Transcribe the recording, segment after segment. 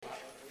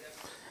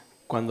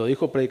Cuando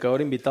dijo predicador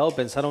invitado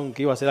pensaron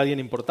que iba a ser alguien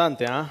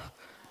importante, ¿ah?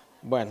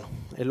 Bueno,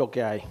 es lo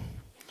que hay.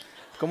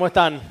 ¿Cómo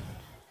están?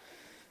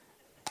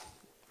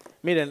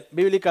 Miren,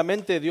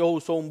 bíblicamente Dios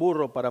usó un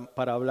burro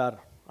para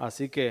hablar,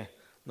 así que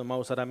no me va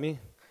a usar a mí.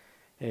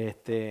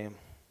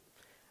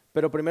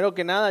 Pero primero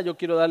que nada yo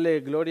quiero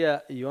darle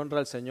gloria y honra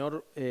al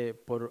Señor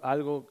por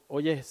algo.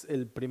 Hoy es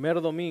el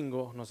primer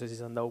domingo, no sé si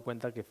se han dado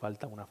cuenta que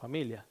falta una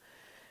familia.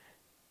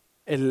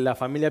 La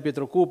familia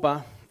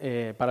Pedroza,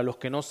 para los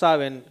que no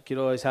saben,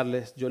 quiero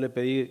avisarles, yo le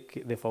pedí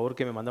de favor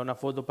que me mandara una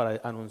foto para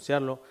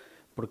anunciarlo,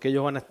 porque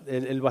ellos van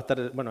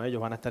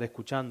ellos van a estar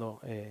escuchando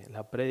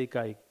la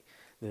prédica y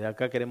desde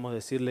acá queremos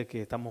decirles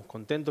que estamos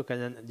contentos, que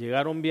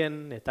llegaron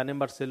bien, están en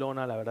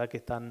Barcelona, la verdad que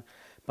están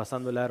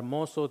pasándola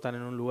hermoso, están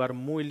en un lugar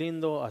muy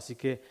lindo, así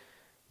que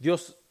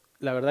Dios,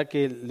 la verdad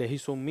que les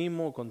hizo un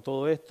mimo con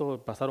todo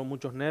esto, pasaron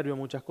muchos nervios,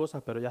 muchas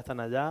cosas, pero ya están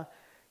allá.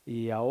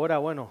 Y ahora,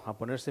 bueno, a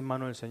ponerse en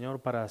manos del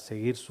Señor para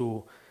seguir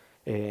su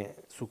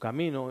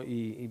camino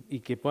y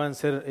que puedan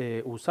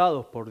ser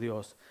usados por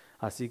Dios.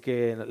 Así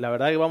que la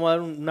verdad que vamos a dar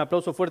un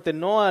aplauso fuerte,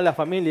 no a la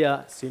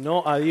familia,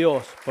 sino a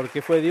Dios,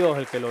 porque fue Dios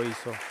el que lo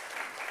hizo.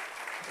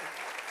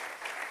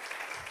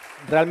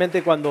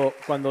 Realmente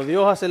cuando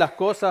Dios hace las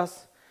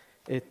cosas,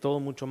 es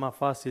todo mucho más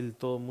fácil,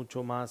 todo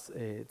mucho más,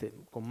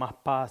 con más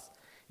paz.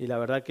 Y la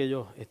verdad que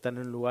ellos están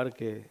en un lugar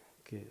que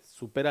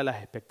supera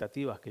las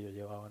expectativas que ellos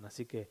llevaban.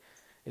 Así que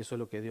eso es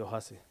lo que Dios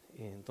hace.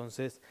 Y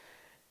entonces,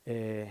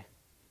 era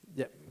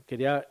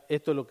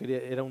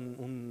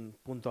un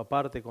punto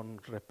aparte con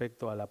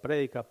respecto a la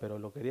prédica, pero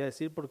lo quería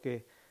decir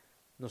porque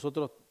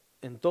nosotros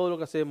en todo lo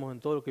que hacemos,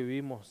 en todo lo que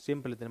vivimos,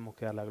 siempre le tenemos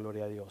que dar la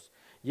gloria a Dios.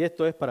 Y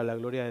esto es para la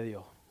gloria de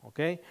Dios, ¿ok?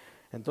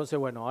 Entonces,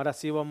 bueno, ahora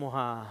sí vamos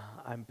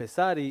a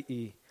empezar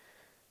y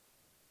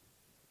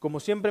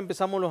como siempre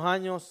empezamos los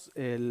años,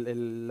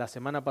 la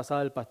semana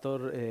pasada el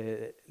pastor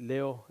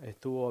Leo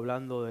estuvo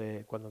hablando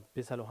de cuando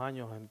empiezan los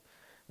años,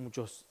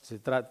 muchos se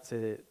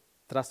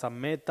trazan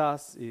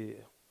metas y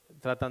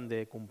tratan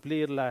de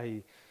cumplirlas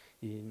y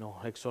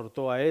nos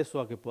exhortó a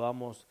eso, a que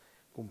podamos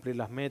cumplir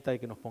las metas y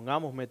que nos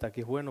pongamos metas,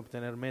 que es bueno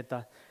obtener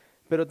metas.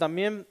 Pero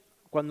también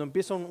cuando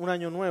empieza un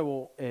año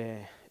nuevo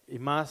y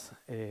más,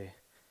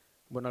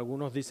 bueno,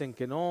 algunos dicen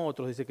que no,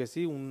 otros dicen que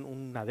sí,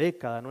 una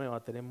década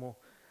nueva tenemos.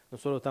 No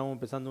solo estamos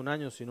empezando un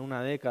año, sino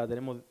una década.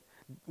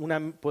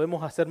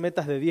 Podemos hacer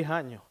metas de 10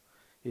 años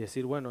y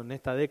decir, bueno, en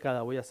esta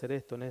década voy a hacer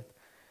esto.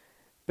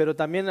 Pero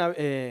también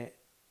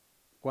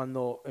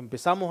cuando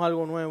empezamos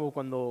algo nuevo,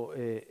 cuando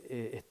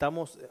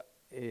estamos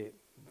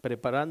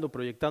preparando,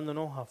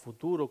 proyectándonos a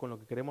futuro con lo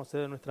que queremos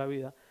hacer en nuestra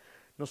vida,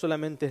 no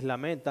solamente es la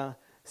meta,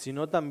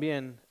 sino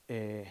también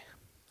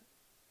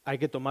hay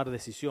que tomar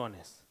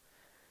decisiones.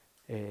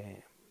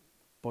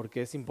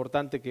 Porque es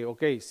importante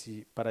que,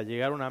 si para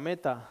llegar a una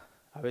meta,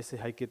 a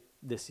veces hay que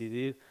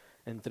decidir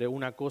entre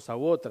una cosa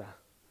u otra.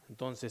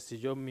 Entonces, si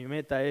mi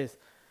meta es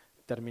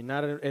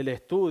terminar el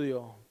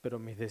estudio, pero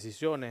mis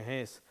decisiones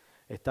es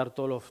estar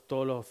todos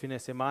los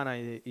fines de semana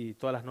y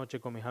todas las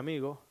noches con mis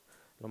amigos,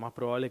 lo más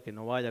probable es que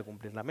no vaya a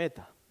cumplir la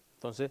meta.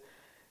 Entonces,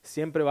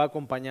 siempre va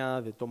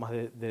acompañada de tomas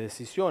de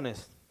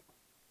decisiones.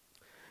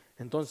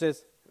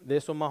 Entonces, de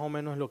eso más o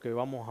menos es lo que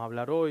vamos a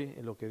hablar hoy,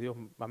 lo que Dios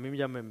a mí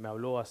ya me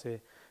habló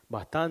hace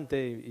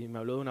bastante y me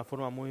habló de una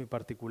forma muy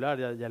particular,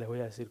 ya les voy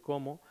a decir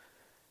cómo.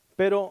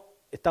 Pero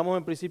estamos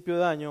en principio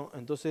de año,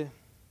 entonces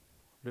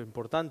lo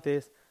importante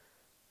es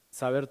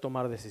saber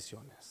tomar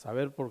decisiones,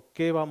 saber por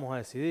qué vamos a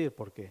decidir,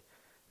 porque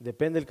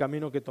depende del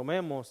camino que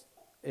tomemos,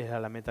 es a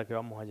la meta que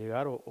vamos a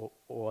llegar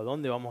o a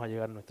dónde vamos a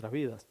llegar en nuestras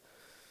vidas.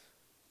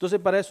 Entonces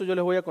para eso yo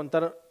les voy a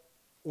contar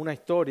una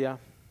historia.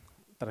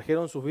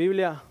 ¿Trajeron sus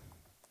Biblias?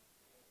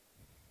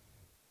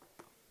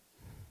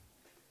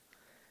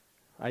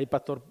 Ahí,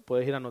 pastor,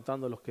 puedes ir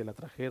anotando los que la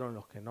trajeron,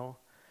 los que no.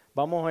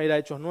 Vamos a ir a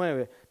Hechos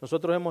 9.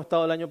 Nosotros hemos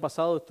estado el año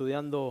pasado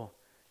estudiando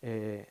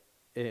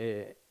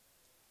el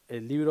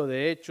libro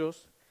de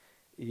Hechos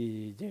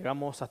y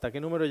llegamos, ¿hasta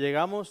qué número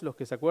llegamos? ¿Los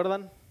que se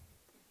acuerdan?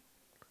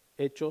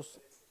 Hechos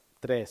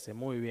 13,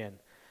 muy bien.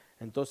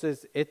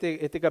 Entonces,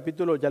 este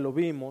capítulo ya lo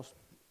vimos,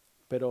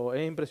 pero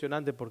es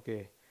impresionante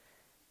porque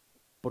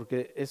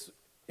es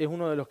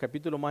uno de los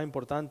capítulos más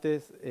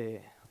importantes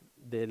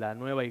de la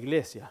nueva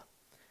iglesia,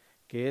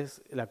 que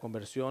es la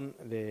conversión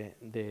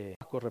de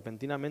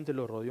repentinamente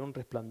lo rodeó un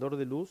resplandor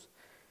de luz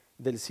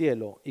del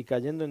cielo, y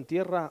cayendo en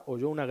tierra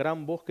oyó una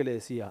gran voz que le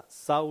decía: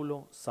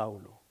 Saulo,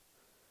 Saulo,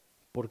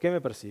 ¿por qué me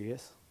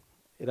persigues?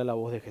 Era la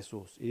voz de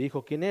Jesús. Y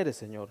dijo: ¿Quién eres,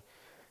 Señor?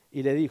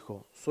 Y le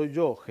dijo: soy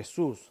yo,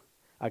 Jesús,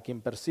 a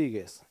quien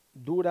persigues.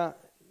 Dura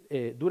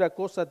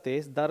cosa te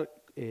es dar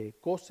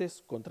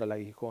coces contra el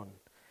aguijón.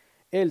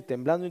 Él,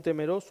 temblando y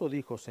temeroso,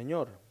 dijo: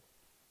 Señor,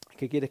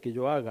 ¿qué quieres que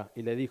yo haga?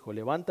 Y le dijo: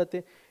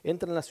 levántate,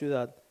 entra en la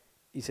ciudad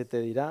y se te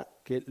dirá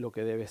lo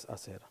que debes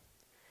hacer.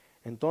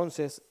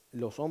 Entonces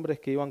los hombres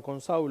que iban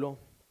con Saulo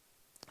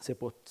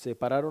se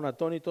pararon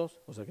atónitos,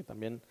 o sea que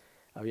también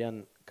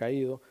habían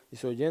caído,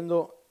 y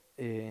oyendo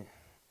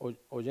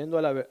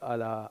a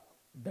la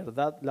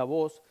verdad la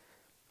voz,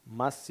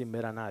 mas sin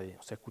ver a nadie.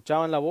 O sea,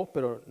 escuchaban la voz,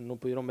 pero no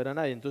pudieron ver a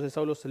nadie. Entonces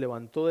Saulo se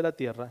levantó de la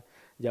tierra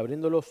y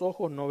abriendo los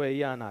ojos no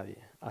veía a nadie.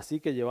 Así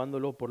que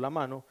llevándolo por la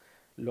mano,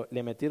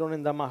 le metieron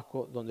en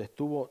Damasco, donde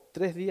estuvo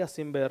 3 días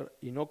sin ver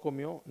y no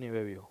comió ni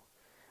bebió.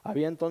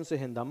 Había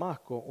entonces en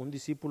Damasco un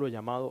discípulo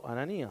llamado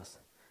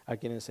Ananías, a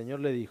quien el Señor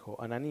le dijo,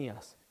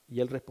 Ananías, y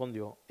él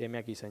respondió, heme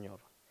aquí, Señor.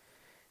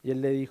 Y él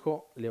le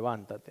dijo,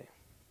 levántate.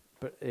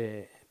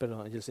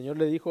 Y el Señor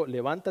le dijo,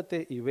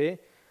 levántate y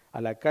ve a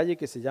la calle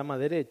que se llama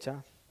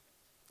Derecha,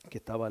 que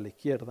estaba a la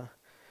izquierda,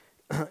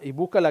 y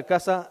busca la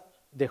casa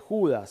de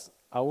Judas,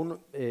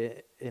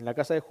 en la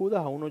casa de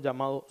Judas a uno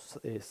llamado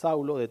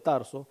Saulo de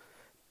Tarso,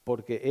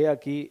 porque he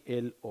aquí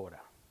él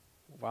ora.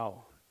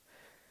 Wow.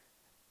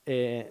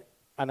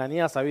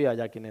 Ananías sabía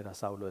ya quién era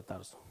Saulo de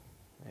Tarso.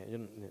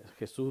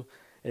 Jesús,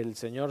 el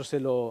Señor se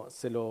lo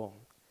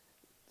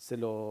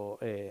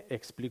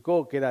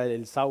explicó que era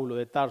el Saulo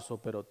de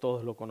Tarso, pero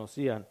todos lo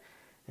conocían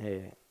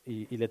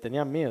y le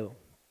tenían miedo.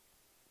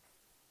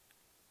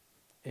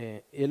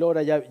 Él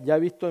ora, ya ha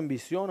visto en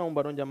visión a un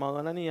varón llamado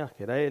Ananías,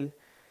 que era él,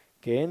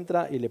 que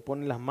entra y le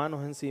pone las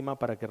manos encima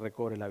para que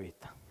recobre la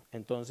vista.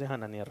 Entonces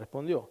Ananías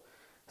respondió,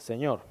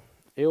 Señor,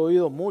 he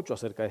oído mucho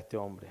acerca de este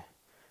hombre.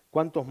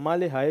 ¿Cuántos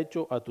males ha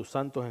hecho a tus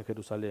santos en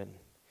Jerusalén?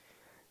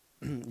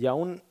 Y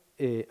aún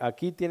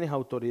aquí tiene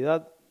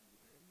autoridad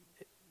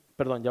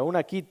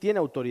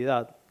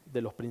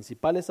de los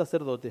principales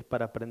sacerdotes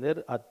para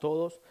prender a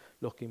todos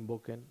los que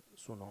invoquen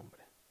tu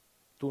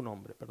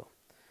nombre.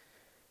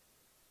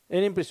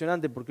 Era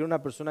impresionante porque era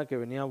una persona que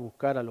venía a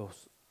buscar a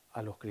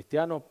los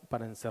cristianos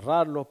para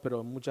encerrarlos,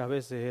 pero muchas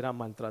veces era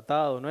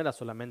maltratado. No era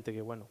solamente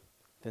que, bueno,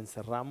 te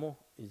encerramos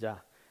y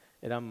ya.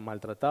 Eran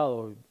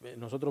maltratados.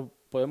 Nosotros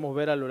podemos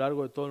ver a lo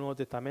largo de todo el Nuevo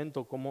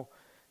Testamento cómo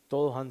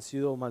todos han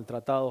sido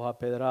maltratados,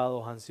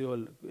 apedrados,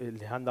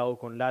 les han dado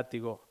con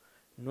látigo.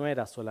 No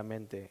era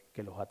solamente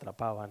que los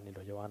atrapaban y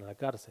los llevaban a la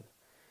cárcel.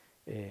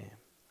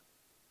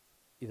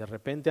 Y de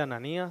repente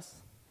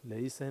Ananías le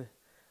dice,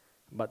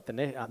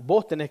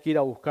 vos tenés que ir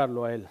a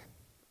buscarlo a él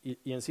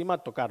y encima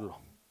tocarlo,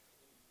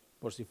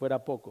 por si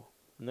fuera poco.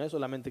 No es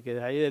solamente que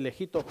de ahí de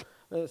lejito,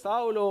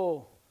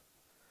 Saulo,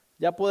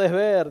 ya puedes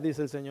ver,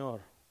 dice el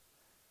Señor.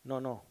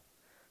 No,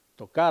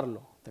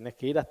 tocarlo, tenés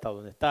que ir hasta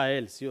donde está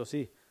él, sí o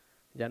sí.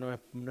 Ya no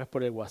es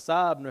por el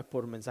WhatsApp, no es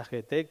por mensaje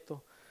de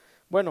texto.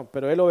 Bueno,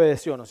 pero él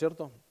obedeció, ¿no es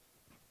cierto?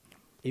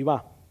 Y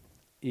va.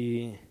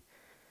 Y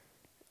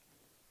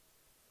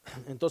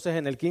entonces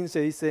en el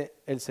 15 dice,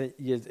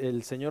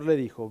 el Señor le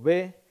dijo,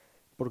 ve,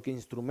 porque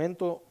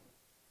instrumento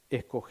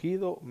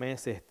escogido me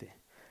es este,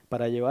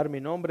 para llevar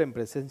mi nombre en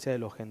presencia de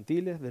los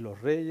gentiles, de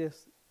los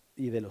reyes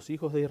y de los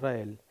hijos de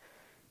Israel,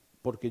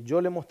 porque yo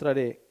le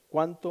mostraré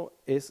cuánto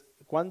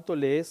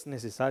le es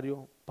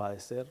necesario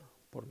padecer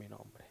por mi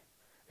nombre.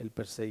 El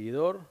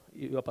perseguidor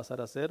iba a pasar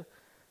a ser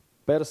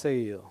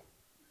perseguido.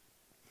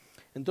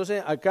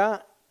 Entonces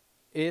acá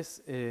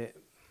es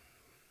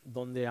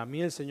donde a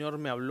mí el Señor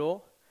me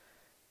habló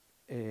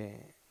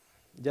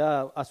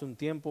ya hace un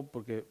tiempo,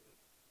 porque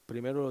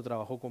primero lo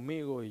trabajó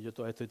conmigo y yo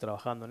todavía estoy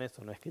trabajando en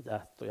esto, no es que ya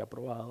estoy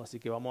aprobado, así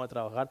que vamos a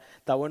trabajar.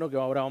 Está bueno que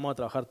ahora vamos a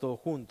trabajar todos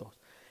juntos.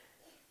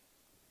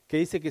 Que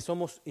dice que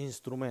somos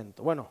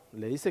instrumentos. Bueno,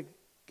 le dice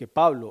que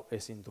Pablo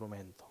es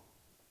instrumento.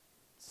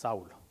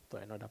 Saulo,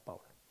 todavía no era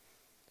Pablo.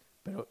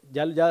 Pero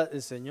ya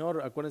el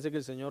Señor, acuérdense que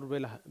el Señor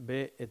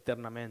ve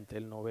eternamente,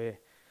 Él no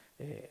ve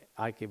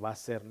qué va a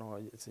hacer, no,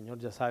 el Señor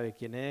ya sabe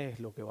quién es,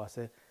 lo que va a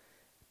hacer,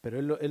 pero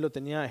Él lo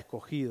tenía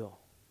escogido.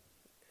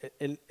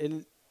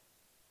 Él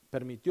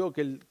permitió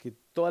que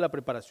toda la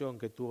preparación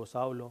que tuvo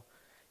Saulo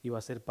iba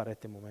a ser para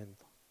este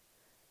momento.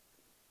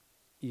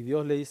 Y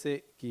Dios le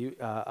dice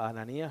a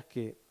Ananías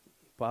que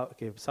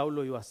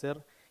Saulo iba a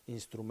ser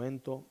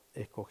instrumento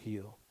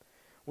escogido.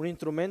 Un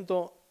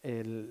instrumento,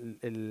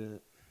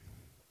 el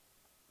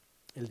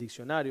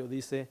diccionario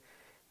dice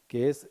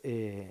que es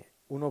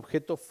un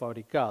objeto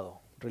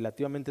fabricado,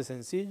 relativamente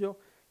sencillo,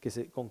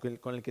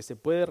 con el que se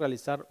puede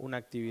realizar una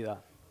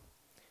actividad.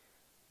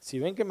 Si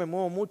ven que me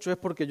muevo mucho es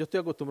porque yo estoy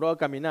acostumbrado a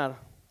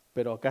caminar,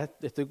 pero acá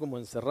estoy como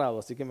encerrado,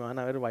 así que me van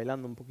a ver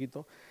bailando un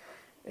poquito.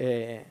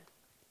 Pero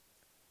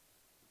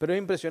es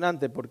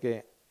impresionante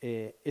porque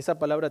esa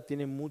palabra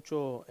tiene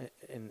mucho,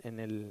 en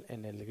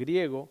el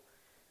griego,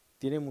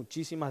 tiene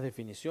muchísimas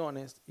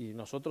definiciones, y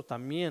nosotros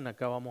también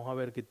acá vamos a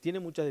ver que tiene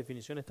muchas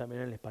definiciones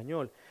también en el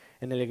español.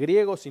 En el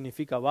griego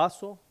significa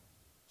vaso,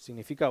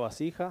 significa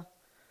vasija,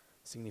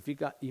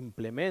 significa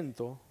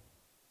implemento,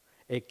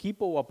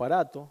 equipo o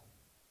aparato,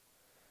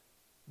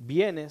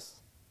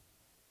 bienes,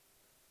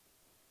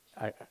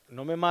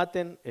 no me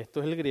maten,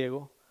 esto es el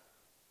griego,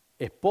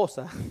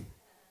 esposa,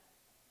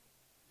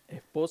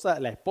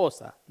 la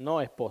esposa, no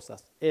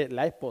esposas,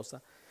 la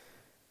esposa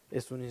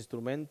es un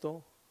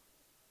instrumento,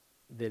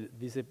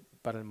 dice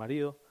para el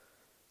marido,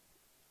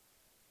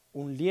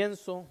 un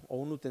lienzo o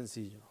un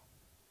utensilio.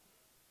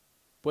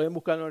 Pueden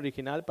buscar el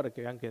original para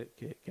que vean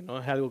que no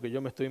es algo que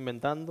yo me estoy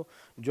inventando.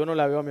 Yo no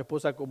la veo a mi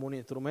esposa como un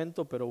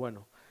instrumento, pero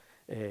bueno,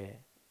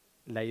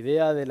 la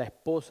idea de la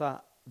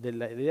esposa de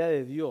la idea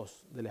de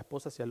Dios, de la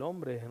esposa hacia el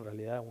hombre, es en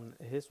realidad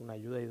es una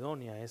ayuda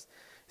idónea, es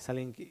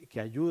alguien que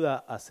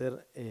ayuda a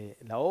hacer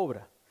la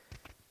obra.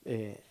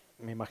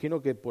 Me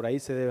imagino que por ahí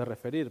se debe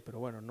referir, pero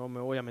bueno, no me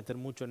voy a meter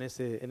mucho en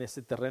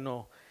ese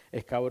terreno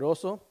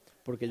escabroso,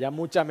 porque ya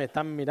muchas me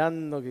están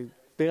mirando, que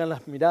pegan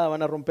las miradas,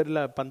 van a romper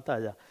la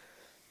pantalla.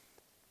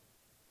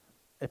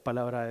 Es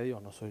palabra de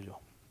Dios, no soy yo.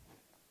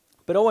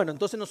 Pero bueno,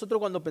 entonces nosotros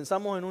cuando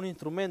pensamos en un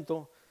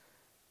instrumento,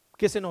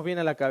 ¿qué se nos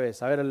viene a la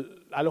cabeza? A ver,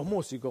 a los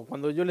músicos,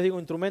 cuando yo les digo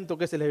instrumento,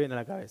 ¿qué se les viene a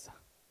la cabeza?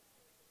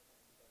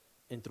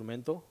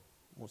 Instrumentos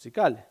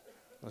musicales,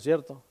 ¿no es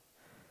cierto?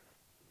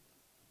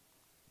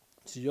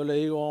 Si yo le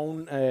digo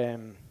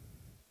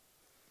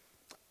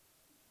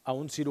a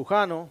un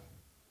cirujano,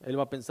 él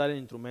va a pensar en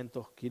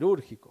instrumentos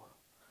quirúrgicos.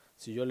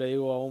 Si yo le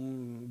digo a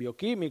un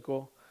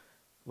bioquímico,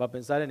 va a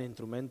pensar en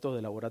instrumentos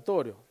de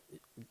laboratorio.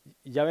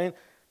 Y ya ven,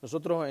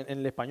 nosotros en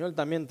el español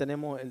también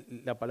tenemos,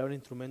 la palabra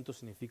instrumento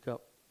significa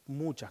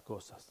muchas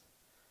cosas.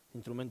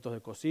 Instrumentos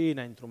de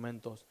cocina,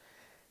 instrumentos.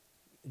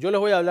 Yo les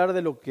voy a hablar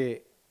de lo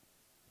que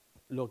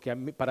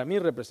para mí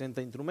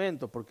representa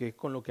instrumento, porque es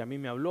con lo que a mí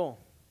me habló.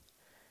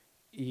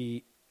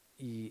 Y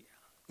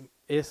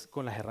es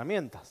con las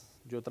herramientas.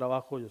 Yo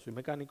soy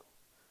mecánico,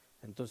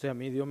 entonces a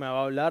mí Dios me va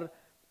a hablar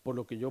por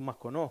lo que yo más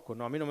conozco.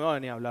 No, a mí no me va a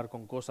venir a hablar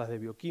con cosas de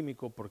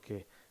bioquímico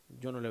porque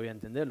yo no le voy a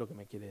entender lo que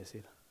me quiere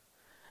decir.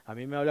 A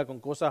mí me habla con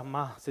cosas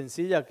más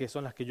sencillas que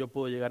son las que yo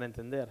puedo llegar a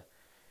entender.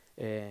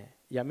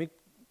 Y a mí,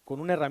 con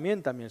una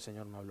herramienta, a mí el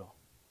Señor me habló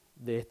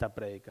de esta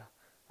prédica.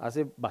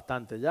 Hace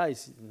bastante ya, y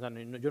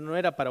yo no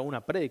era para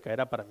una prédica,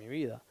 era para mi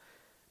vida.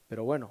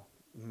 Pero bueno,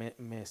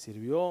 me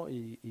sirvió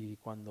y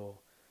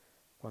cuando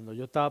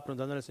yo estaba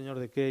preguntando al Señor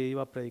de qué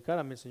iba a predicar,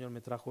 a mí el Señor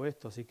me trajo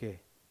esto, así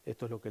que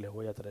esto es lo que les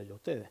voy a traer yo a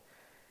ustedes.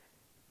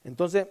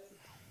 Entonces,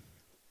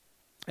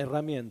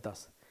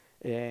 herramientas.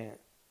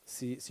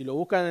 Si lo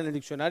buscan en el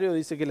diccionario,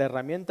 dice que la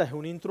herramienta es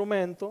un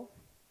instrumento,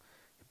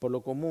 por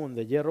lo común,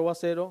 de hierro o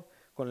acero,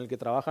 con el que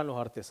trabajan los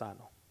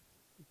artesanos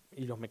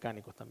y los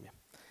mecánicos también.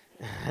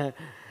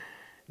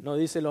 No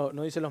dice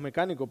los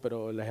mecánicos,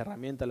 pero las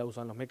herramientas las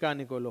usan los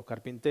mecánicos, los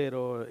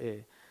carpinteros,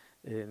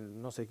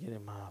 no sé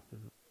quiénes más,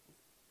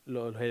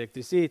 los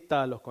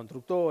electricistas, los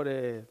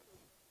constructores,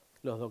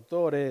 los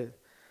doctores.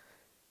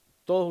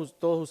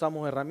 Todos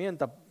usamos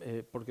herramientas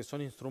porque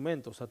son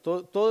instrumentos. O sea,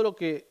 todo lo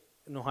que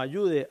nos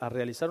ayude a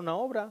realizar una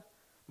obra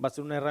va a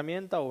ser una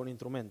herramienta o un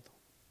instrumento.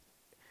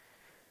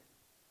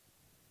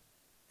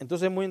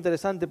 Entonces es muy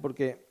interesante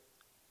porque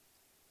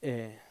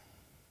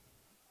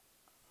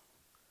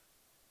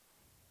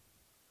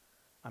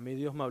a mí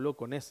Dios me habló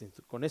con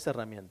esa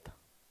herramienta.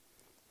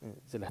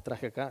 Se las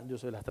traje acá, yo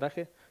se las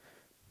traje.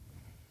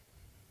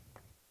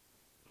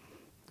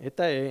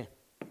 Esta es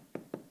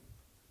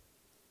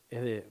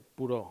de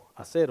puro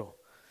acero.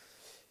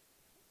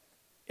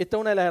 Esta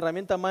es una de las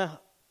herramientas más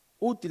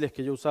útiles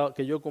que yo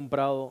he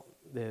comprado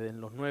desde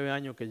los 9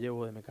 años que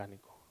llevo de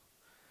mecánico.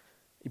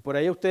 Y por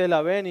ahí ustedes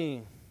la ven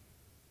y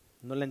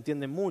no la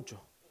entienden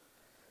mucho.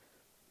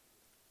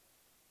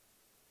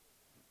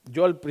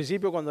 Yo al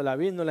principio cuando la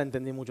vi no la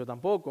entendí mucho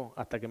tampoco,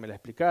 hasta que me la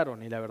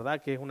explicaron. Y la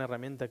verdad que es una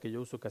herramienta que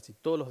yo uso casi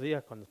todos los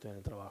días cuando estoy en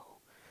el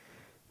trabajo.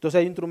 Entonces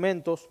hay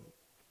instrumentos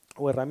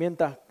o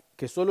herramientas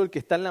que solo el que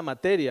está en la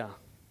materia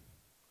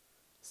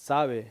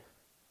sabe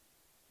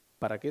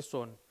para qué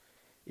son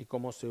y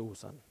cómo se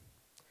usan.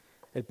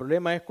 El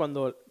problema es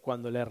cuando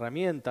la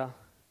herramienta,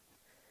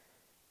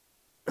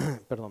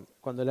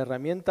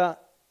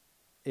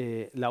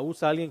 la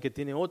usa alguien que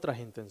tiene otras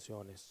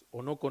intenciones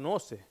o no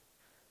conoce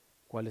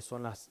cuáles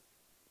son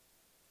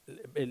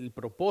el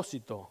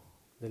propósito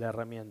de la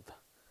herramienta.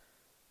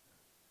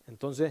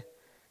 Entonces,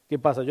 ¿qué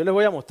pasa? Yo les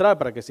voy a mostrar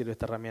para qué sirve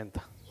esta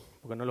herramienta,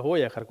 porque no los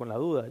voy a dejar con la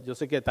duda. Yo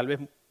sé que tal vez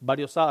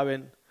varios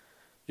saben.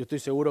 Yo estoy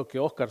seguro que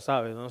Oscar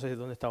sabe, no sé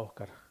dónde está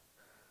Oscar.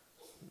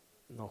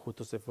 No,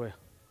 justo se fue.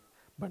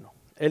 Bueno,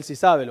 él sí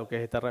sabe lo que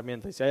es esta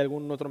herramienta. Y si hay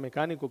algún otro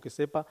mecánico que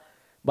sepa,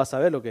 va a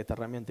saber lo que es esta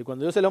herramienta. Y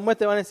cuando yo se lo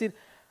muestre van a decir,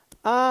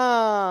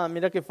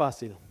 mira qué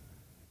fácil.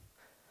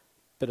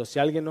 Pero si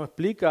alguien no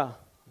explica,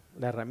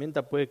 la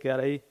herramienta puede quedar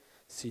ahí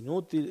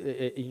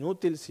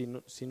inútil,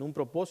 sin un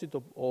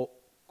propósito o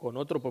con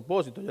otro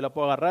propósito. Yo la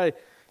puedo agarrar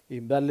y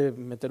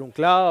meter un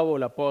clavo,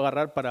 la puedo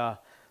agarrar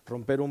para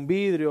romper un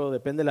vidrio,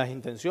 depende de las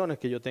intenciones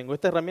que yo tengo.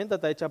 Esta herramienta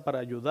está hecha para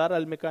ayudar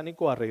al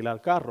mecánico a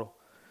arreglar carros,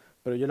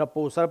 pero yo la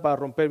puedo usar para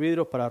romper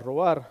vidrios, para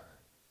robar,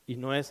 y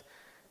no es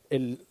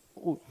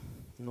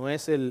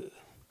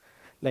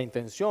la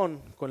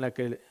intención con la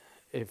que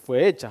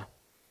fue hecha.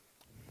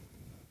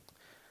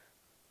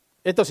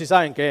 Esto sí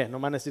saben qué es, no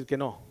me van a decir que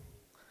no.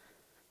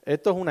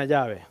 Esto es una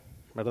llave,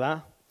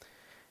 ¿verdad?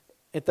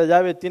 Esta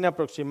llave tiene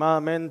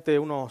aproximadamente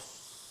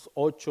unos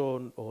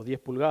 8 o 10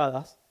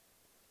 pulgadas.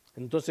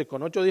 Entonces,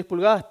 con 8 o 10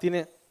 pulgadas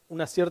tiene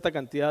una cierta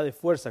cantidad de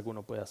fuerza que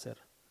uno puede hacer.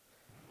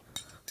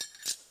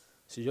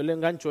 Si yo le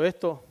engancho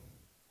esto,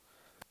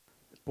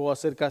 puedo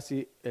hacer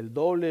casi el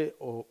doble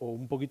o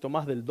un poquito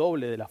más del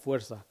doble de la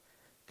fuerza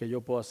que yo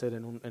puedo hacer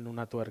en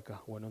una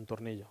tuerca o en un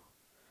tornillo.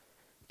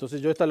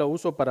 Entonces yo esta la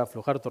uso para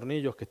aflojar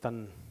tornillos que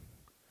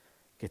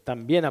que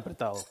están bien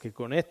apretados, que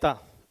con esta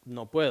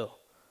no puedo.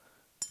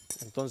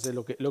 Entonces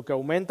lo que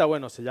aumenta,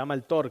 bueno, se llama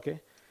el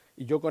torque,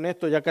 y yo con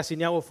esto ya casi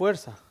ni hago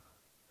fuerza.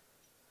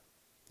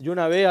 Yo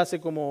una vez,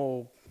 hace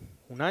como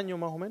un año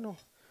más o menos,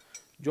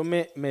 yo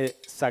me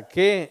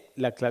saqué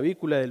la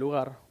clavícula del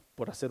lugar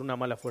por hacer una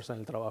mala fuerza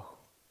en el trabajo,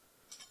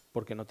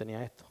 porque no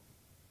tenía esto.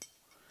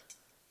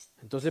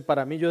 Entonces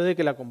para mí, yo desde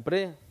que la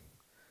compré,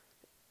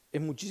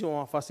 es muchísimo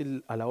más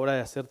fácil a la hora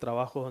de hacer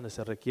trabajos donde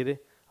se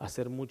requiere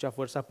hacer mucha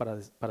fuerza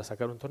para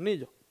sacar un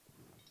tornillo.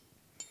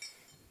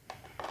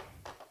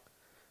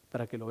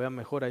 Para que lo vean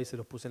mejor, ahí se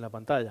los puse en la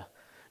pantalla.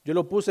 Yo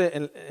lo puse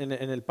en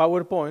el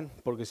PowerPoint,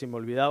 porque si me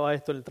olvidaba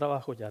esto en el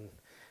trabajo, ya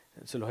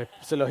se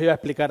los iba a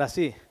explicar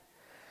así.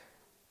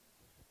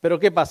 Pero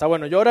 ¿qué pasa?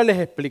 Bueno, yo ahora les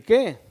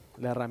expliqué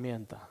la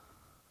herramienta.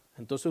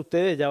 Entonces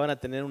ustedes ya van a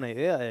tener una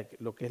idea de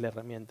lo que es la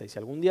herramienta. Y si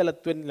algún día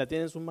la tienen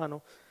en sus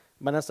manos,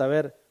 van a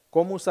saber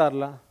cómo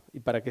usarla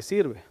y para qué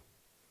sirve.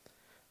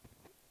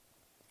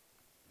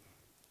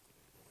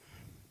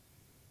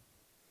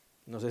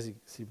 No sé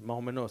si más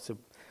o menos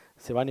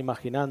se van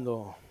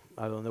imaginando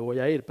a dónde voy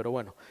a ir, pero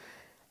bueno.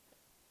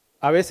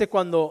 A veces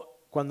cuando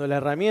la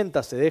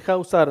herramienta se deja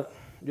usar,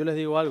 yo les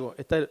digo algo,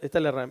 esta es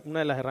una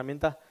de las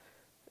herramientas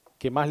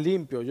que más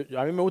limpio.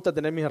 A mí me gusta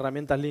tener mis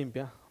herramientas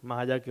limpias, más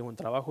allá que es un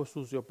trabajo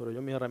sucio, pero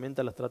yo mis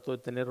herramientas las trato de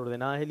tener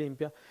ordenadas y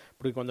limpias,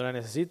 porque cuando las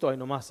necesito, ahí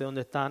nomás sé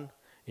dónde están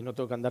y no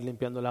tengo que andar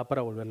limpiándola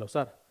para volverla a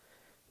usar.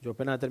 Yo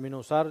apenas termino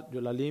de usar,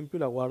 yo la limpio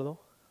y la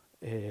guardo.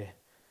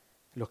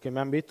 Los que me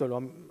han visto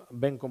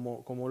ven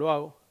cómo lo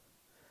hago.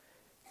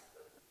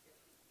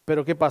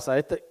 Pero ¿qué pasa?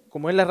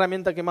 Como es la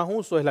herramienta que más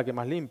uso, es la que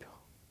más limpio,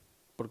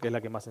 porque es la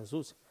que más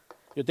ensucia.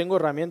 Yo tengo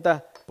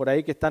herramientas por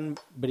ahí que están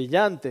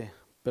brillantes,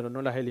 pero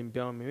no las he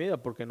limpiado en mi vida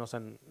porque no se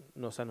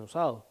han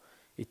usado.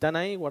 Y están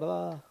ahí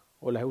guardadas,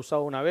 o las he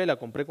usado una vez, las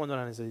compré cuando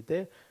las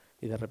necesité,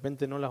 y de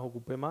repente no las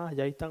ocupé más,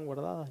 y ahí están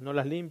guardadas, no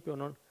las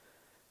limpio,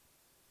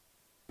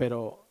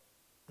 pero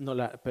no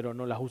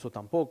las uso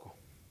tampoco.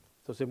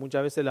 Entonces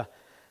muchas veces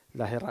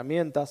las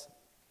herramientas,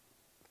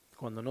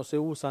 cuando no se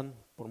usan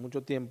por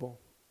mucho tiempo,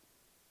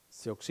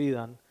 se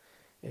oxidan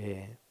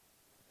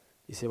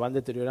y se van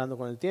deteriorando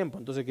con el tiempo.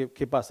 Entonces,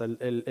 ¿qué pasa?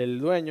 El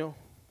dueño,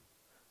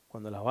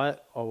 cuando las va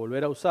a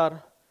volver a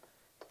usar,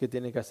 ¿qué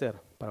tiene que hacer?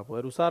 Para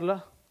poder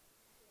usarlas,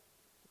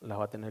 las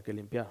va a tener que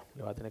limpiar,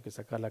 le va a tener que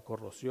sacar la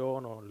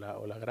corrosión o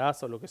la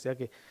grasa o lo que sea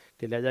que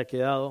le haya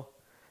quedado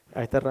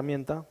a esta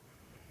herramienta.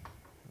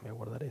 Voy a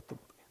guardar esto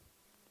porque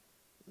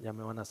ya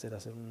me van a hacer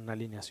una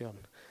alineación.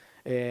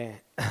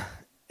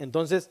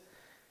 Entonces,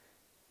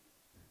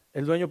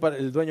 el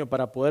dueño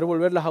para poder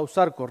volverlas a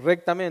usar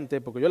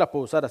correctamente, porque yo las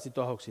puedo usar así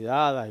todas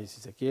oxidadas y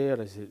si se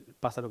quiere, si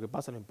pasa lo que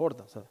pasa, no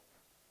importa, ¿sabes?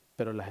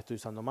 Pero las estoy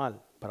usando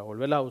mal. Para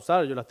volverlas a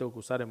usar, yo las tengo que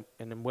usar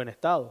en buen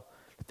estado.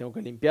 Las tengo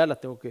que limpiar,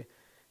 las tengo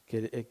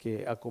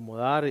que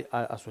acomodar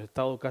a su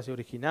estado casi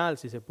original,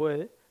 si se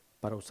puede,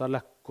 para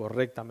usarlas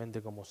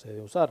correctamente como se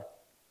debe usar.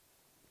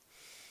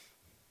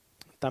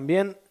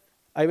 También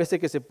hay veces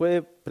que se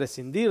puede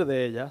prescindir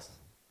de ellas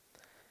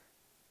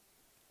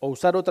o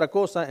usar otra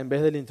cosa en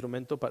vez del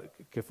instrumento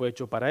que fue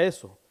hecho para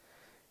eso.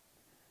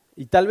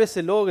 Y tal vez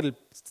se logre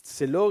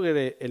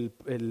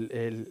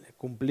el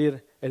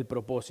cumplir el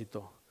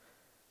propósito,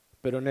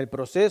 pero en el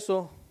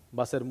proceso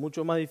va a ser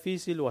mucho más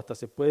difícil o hasta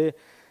se puede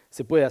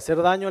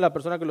hacer daño a la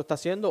persona que lo está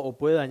haciendo o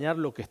puede dañar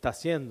lo que está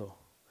haciendo.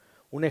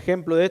 Un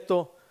ejemplo de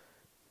esto,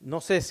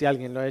 no sé si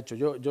alguien lo ha hecho,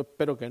 yo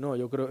espero que no,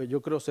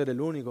 yo creo ser el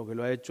único que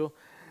lo ha hecho,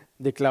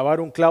 de clavar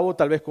un clavo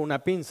tal vez con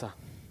una pinza.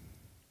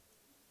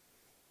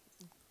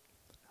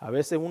 A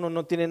veces uno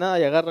no tiene nada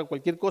y agarra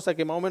cualquier cosa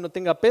que más o menos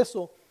tenga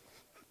peso,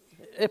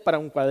 es para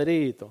un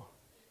cuadrito.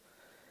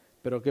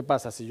 Pero ¿qué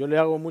pasa? Si yo le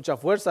hago mucha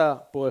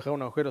fuerza, puedo dejar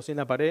un agujero sin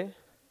la pared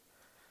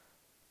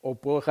o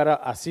puedo dejar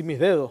así mis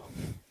dedos.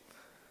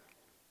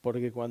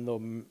 Porque cuando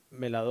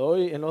me la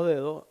doy en los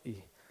dedos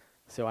y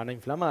se van a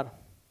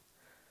inflamar.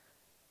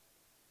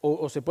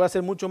 O se puede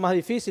hacer mucho más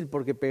difícil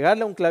porque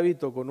pegarle a un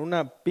clavito con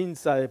una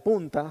pinza de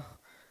punta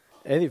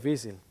es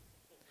difícil.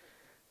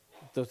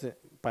 Entonces,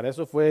 para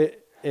eso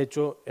fue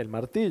hecho el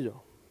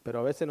martillo.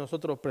 Pero a veces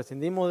nosotros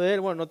prescindimos de él,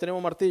 bueno, no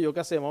tenemos martillo,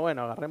 ¿qué hacemos?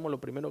 Bueno, agarremos lo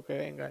primero que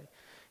venga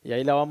y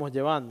ahí la vamos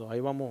llevando,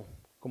 ahí vamos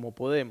como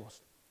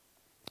podemos.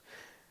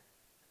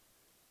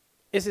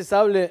 Ese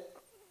sable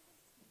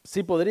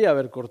sí podría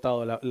haber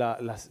cortado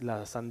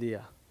la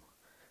sandía,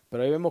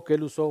 pero ahí vemos que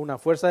él usó una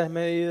fuerza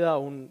desmedida,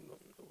 o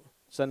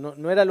sea,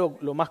 no era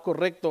lo más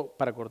correcto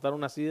para cortar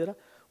una sidra,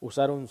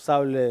 usar un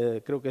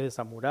sable, creo que es de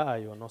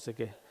samurái o no sé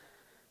qué.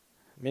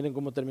 Miren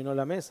cómo terminó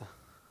la mesa.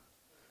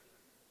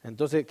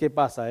 Entonces, ¿qué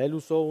pasa? Él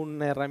usó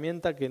una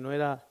herramienta que no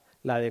era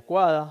la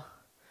adecuada,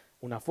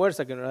 una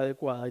fuerza que no era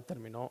adecuada y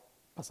terminó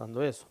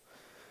pasando eso.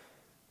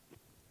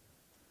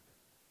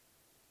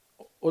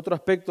 Otro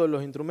aspecto de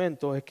los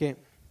instrumentos es que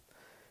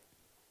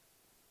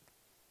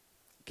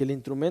el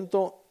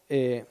instrumento,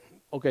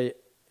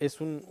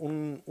 es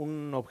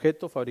un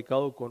objeto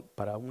fabricado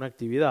para una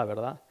actividad,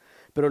 ¿verdad?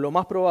 Pero lo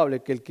más probable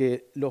es que el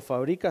que lo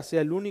fabrica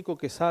sea el único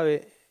que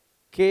sabe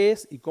qué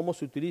es y cómo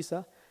se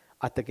utiliza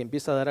hasta que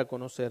empieza a dar a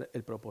conocer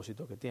el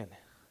propósito que tiene.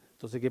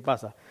 Entonces, ¿qué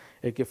pasa?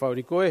 El que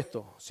fabricó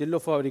esto, si él lo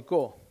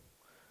fabricó,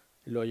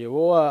 lo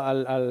llevó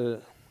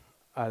al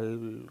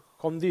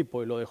Home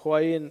Depot y lo dejó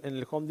ahí en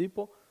el Home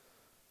Depot,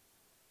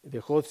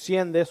 dejó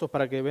 100 de esos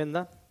para que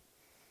vendan,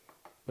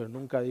 pero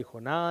nunca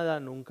dijo nada,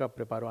 nunca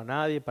preparó a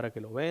nadie para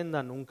que lo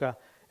vendan, nunca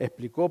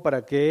explicó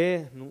para qué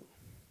es.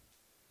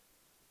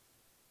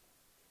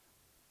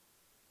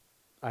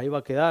 Ahí va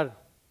a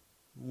quedar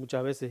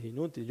muchas veces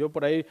inútil. Yo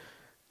por ahí,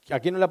 ¿a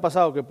quién no le ha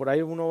pasado que por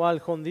ahí uno va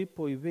al Home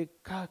Depot y ve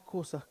cada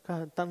cosa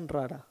tan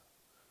rara?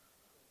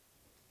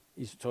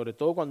 Y sobre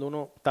todo cuando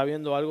uno está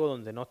viendo algo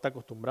donde no está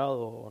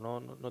acostumbrado o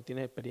no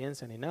tiene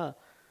experiencia ni nada.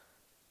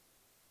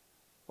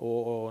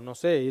 O no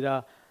sé, ir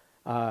a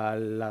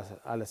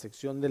la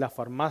sección de la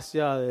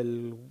farmacia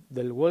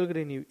del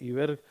Walgreens y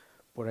ver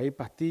por ahí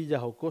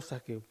pastillas o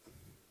cosas de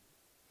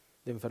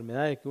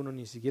enfermedades que uno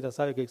ni siquiera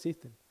sabe que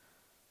existen,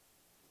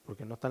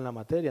 porque no está en la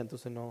materia,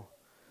 entonces no.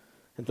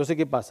 Entonces,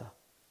 ¿qué pasa?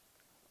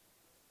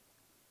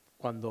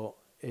 Cuando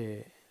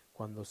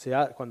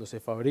se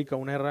fabrica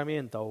una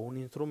herramienta o un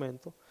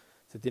instrumento,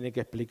 se tiene que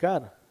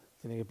explicar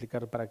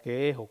para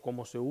qué es o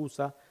cómo se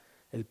usa,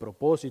 el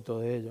propósito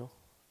de ello.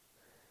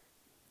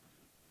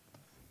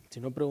 Si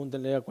no,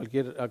 pregúntenle a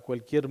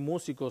cualquier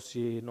músico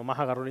si nomás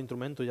agarró el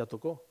instrumento y ya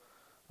tocó.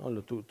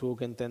 ¿No? Tuvo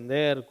que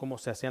entender cómo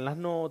se hacían las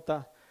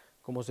notas,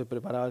 cómo se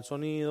preparaba el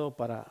sonido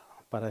para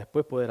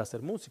después poder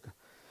hacer música.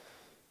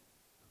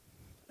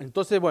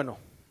 Entonces, bueno,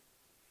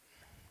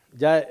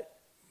 ya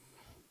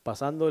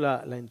pasando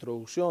la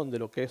introducción de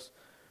lo que es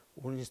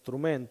un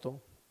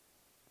instrumento,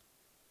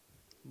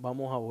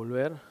 vamos a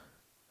volver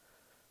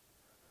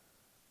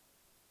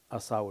a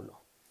Saulo.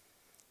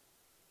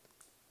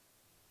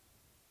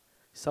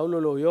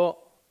 Saulo lo vio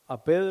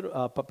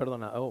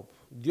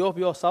Dios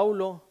vio a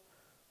Saulo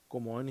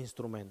como un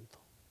instrumento.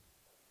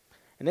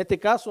 En este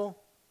caso,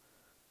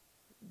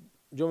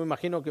 yo me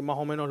imagino que más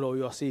o menos lo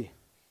vio así,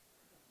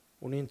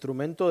 un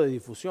instrumento de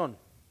difusión.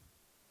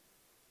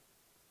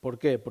 ¿Por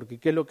qué? Porque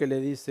 ¿qué es lo que le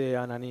dice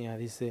a Ananías?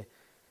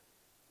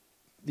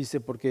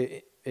 Dice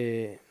porque,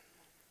 es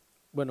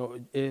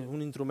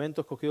un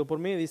instrumento escogido por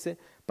mí, dice,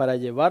 para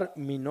llevar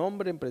mi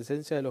nombre en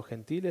presencia de los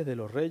gentiles, de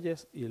los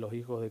reyes y de los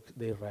hijos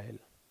de Israel.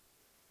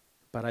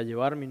 Para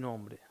llevar mi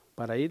nombre,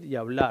 para ir y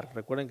hablar.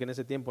 Recuerden que en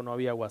ese tiempo no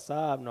había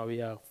WhatsApp, no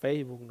había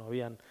Facebook, no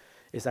habían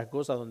esas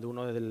cosas donde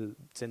uno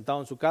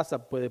sentado en su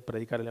casa puede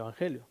predicar el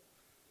Evangelio.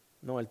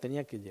 No, él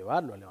tenía que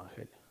llevarlo al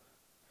Evangelio.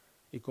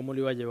 ¿Y cómo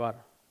lo iba a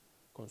llevar?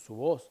 Con su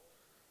voz,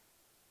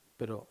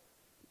 pero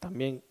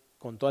también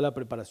con toda la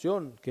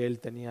preparación que él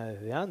tenía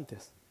desde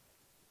antes.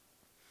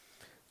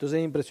 Entonces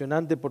es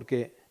impresionante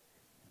porque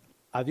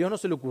a Dios no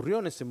se le ocurrió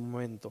en ese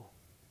momento.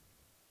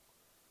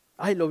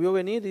 Lo vio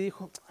venir y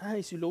dijo,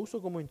 si lo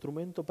uso como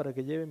instrumento para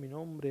que lleve mi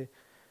nombre.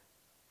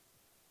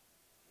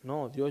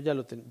 No, Dios ya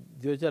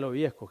lo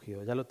había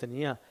escogido, ya lo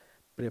tenía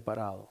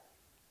preparado.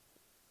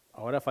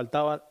 Ahora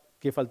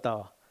 ¿qué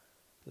faltaba?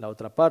 La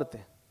otra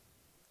parte,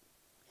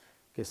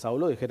 que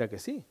Saulo dijera que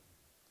sí.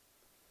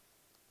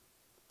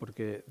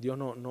 Porque Dios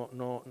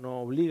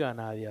no obliga a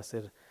nadie a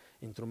ser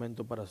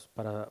instrumento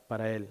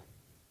para Él.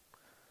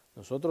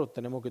 Nosotros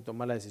tenemos que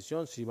tomar la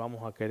decisión si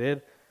vamos a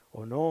querer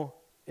o no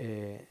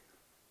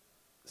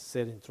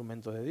ser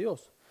instrumentos de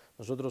Dios.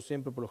 Nosotros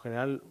siempre, por lo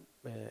general,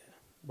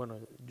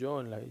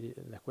 yo en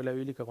la escuela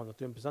bíblica cuando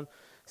estoy empezando,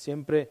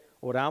 siempre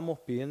oramos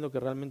pidiendo que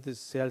realmente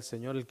sea el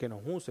Señor el que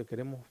nos use.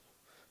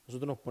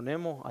 Nosotros nos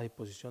ponemos a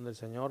disposición del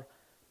Señor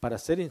para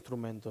ser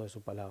instrumentos de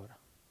su palabra.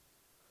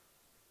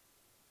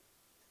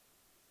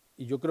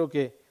 Y yo creo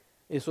que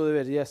eso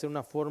debería ser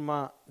una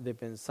forma de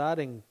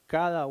pensar en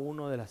cada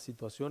una de las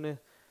situaciones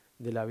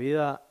de la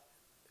vida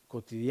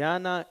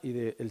cotidiana y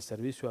del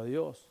servicio a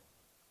Dios.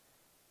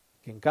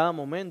 Que en cada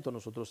momento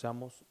nosotros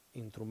seamos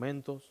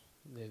instrumentos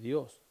de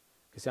Dios,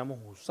 que seamos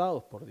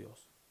usados por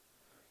Dios.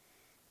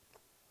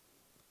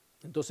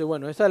 Entonces,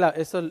 bueno, esa era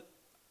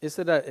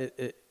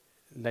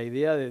la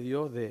idea de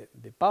Dios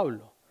de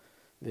Pablo,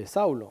 de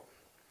Saulo.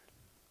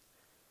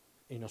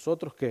 ¿Y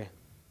nosotros qué?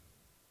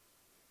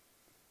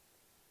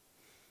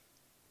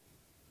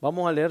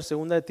 Vamos a leer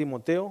 2 de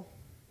Timoteo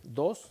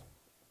 2.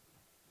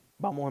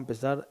 Vamos a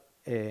empezar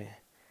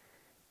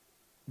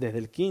desde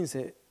el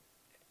 15.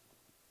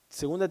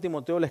 2 de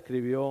Timoteo la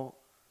escribió,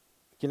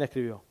 ¿quién la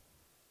escribió?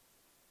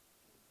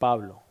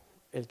 Pablo,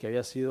 el que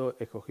había sido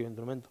escogido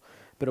instrumento.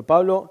 Pero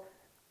Pablo,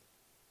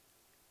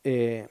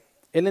 él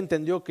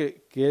entendió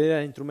que él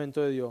era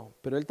instrumento de Dios,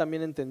 pero él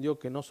también entendió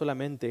que no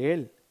solamente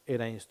él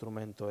era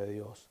instrumento de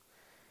Dios,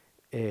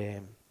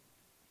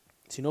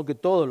 sino que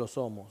todos lo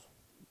somos.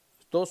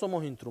 Todos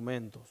somos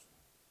instrumentos.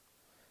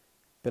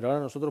 Pero ahora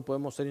nosotros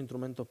podemos ser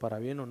instrumentos para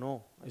bien o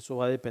no. Eso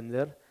va a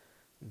depender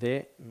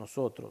de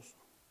nosotros.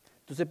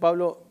 Entonces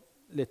Pablo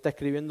le está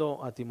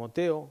escribiendo a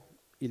Timoteo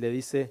y le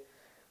dice,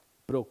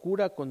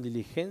 procura con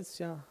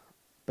diligencia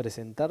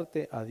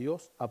presentarte a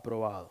Dios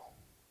aprobado,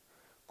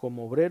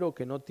 como obrero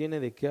que no tiene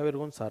de qué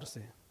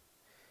avergonzarse,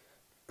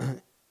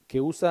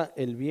 que usa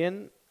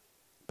bien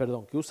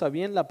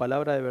la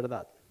palabra de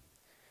verdad.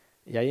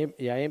 Y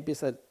ahí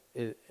empieza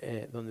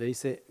donde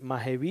dice,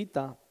 mas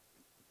evita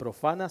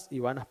profanas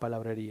y vanas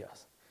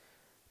palabrerías,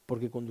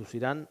 porque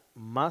conducirán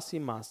más y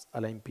más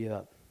a la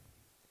impiedad.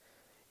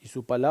 Y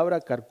su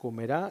palabra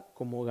carcomerá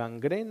como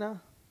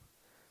gangrena,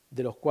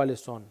 de los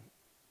cuales son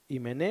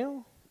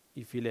Himeneo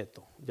y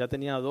Fileto. Ya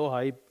tenía dos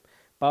ahí,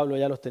 Pablo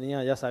ya los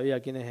tenía, ya sabía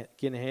quiénes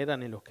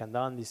eran y los que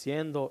andaban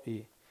diciendo.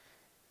 Y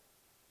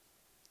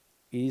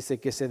dice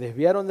que se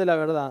desviaron de la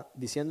verdad,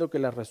 diciendo que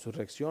la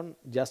resurrección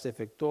ya se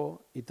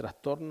efectuó y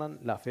trastornan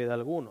la fe de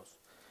algunos.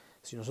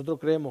 Si nosotros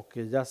creemos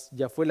que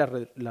ya fue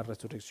la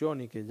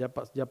resurrección y que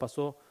ya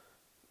pasó,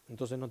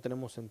 entonces no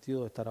tenemos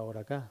sentido de estar ahora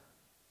acá.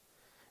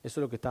 Eso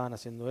es lo que estaban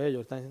haciendo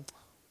ellos. Estaban diciendo,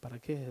 ¿para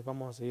qué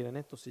vamos a seguir en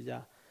esto si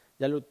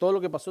todo lo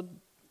que pasó,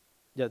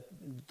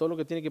 todo lo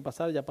que tiene que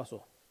pasar ya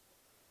pasó?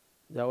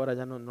 Y ahora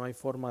ya no hay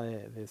forma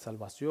de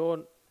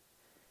salvación.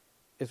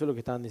 Eso es lo que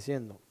estaban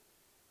diciendo.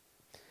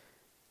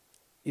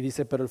 Y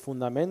dice, pero el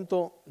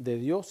fundamento de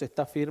Dios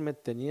está firme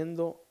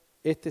teniendo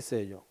este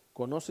sello.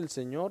 Conoce el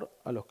Señor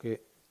a los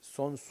que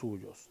son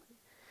suyos.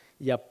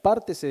 Y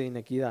apártese de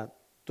inequidad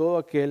todo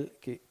aquel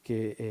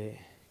que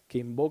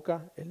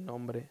invoca el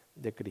nombre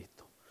de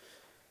Cristo.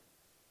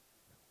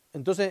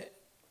 Entonces,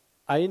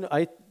 ahí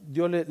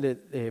Dios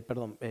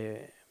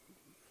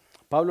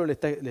Pablo le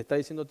está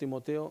diciendo a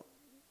Timoteo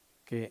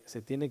que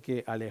se tiene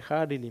que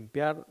alejar y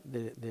limpiar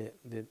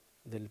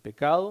del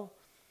pecado.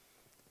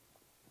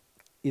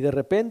 Y de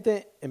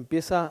repente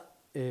empieza,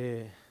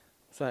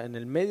 en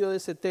el medio de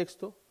ese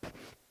texto,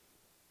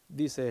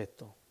 dice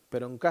esto: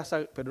 pero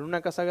en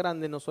una casa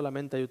grande no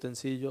solamente hay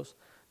utensilios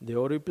de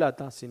oro y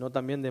plata, sino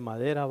también de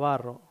madera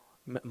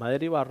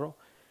y barro,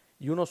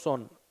 y unos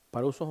son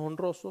para usos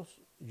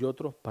honrosos y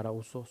otros para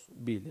usos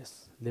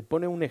viles. Le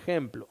pone un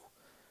ejemplo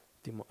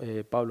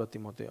Pablo a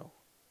Timoteo.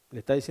 Le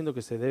está diciendo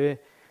que se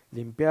debe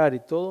limpiar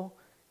y todo,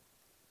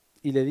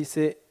 y le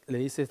dice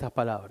estas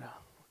palabras.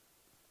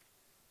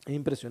 Es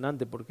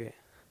impresionante porque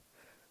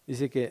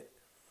dice que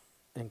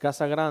en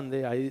casa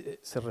grande, ahí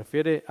se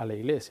refiere a la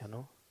iglesia,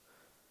 ¿no?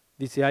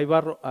 Dice, hay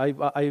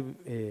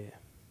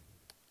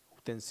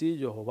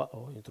utensilios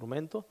o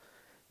instrumentos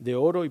de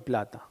oro y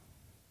plata.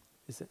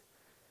 Dice,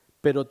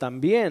 pero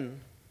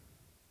también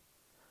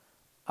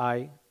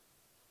hay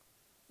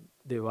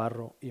de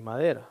barro y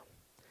madera.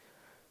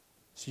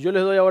 Si yo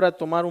les doy ahora a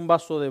tomar un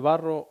vaso de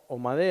barro o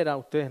madera,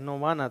 ustedes no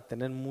van a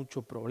tener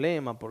mucho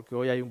problema porque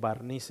hoy hay un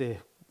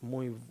barnices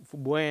muy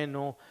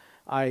bueno,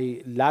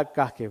 hay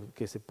lacas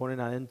que se ponen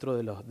adentro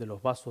de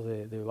los vasos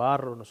de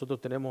barro. Nosotros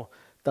tenemos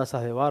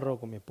tazas de barro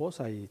con mi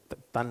esposa y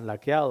están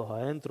laqueados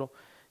adentro,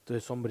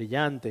 entonces son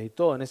brillantes y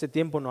todo. En ese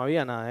tiempo no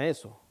había nada de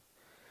eso.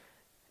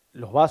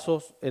 Los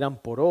vasos eran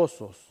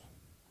porosos,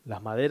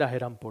 las maderas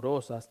eran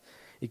porosas.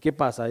 ¿Y qué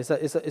pasa?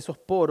 Esos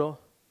poros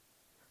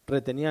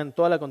retenían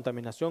toda la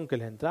contaminación que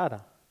les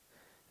entrara.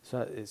 O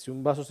sea, si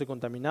un vaso se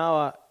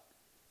contaminaba,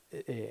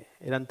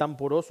 eran tan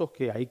porosos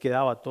que ahí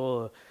quedaba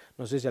todo.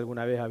 No sé si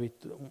alguna vez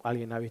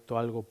alguien ha visto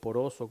algo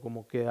poroso,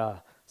 cómo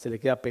se le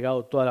queda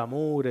pegado toda la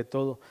mugre,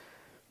 todo.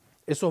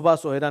 Esos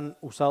vasos eran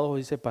usados,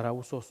 dice, para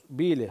usos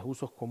viles,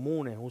 usos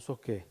comunes, usos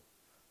que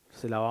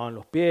se lavaban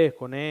los pies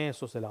con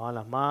eso, se lavaban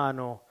las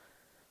manos.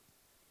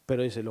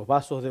 Pero dice, los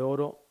vasos de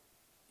oro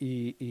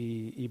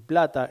y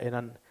plata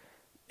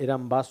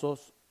eran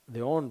vasos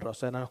de honra, o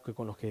sea, eran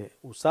con los que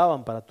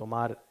usaban para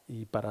tomar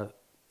y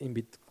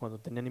cuando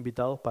tenían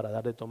invitados para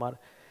dar de tomar.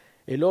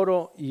 El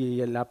oro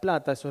y la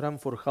plata, esos eran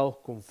forjados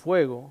con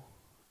fuego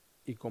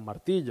y con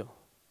martillo,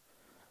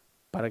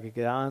 para que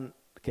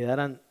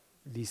quedaran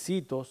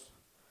lisitos,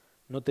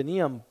 no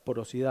tenían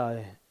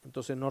porosidades,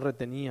 entonces no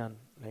retenían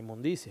la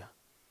inmundicia.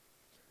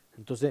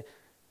 Entonces,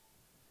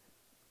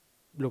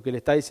 lo que le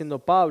está diciendo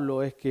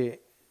Pablo es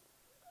que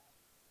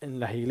en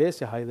las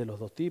iglesias hay de los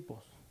dos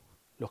tipos.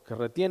 Los que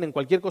retienen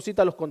cualquier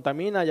cosita los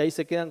contamina y ahí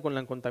se quedan con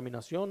la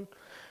contaminación.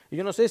 Y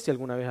yo no sé si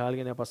alguna vez a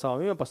alguien le ha pasado, a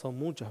mí me ha pasado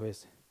muchas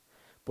veces.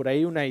 Por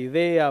ahí una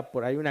idea,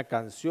 por ahí una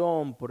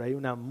canción, por ahí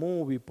una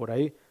movie, por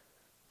ahí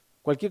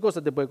cualquier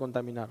cosa te puede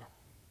contaminar.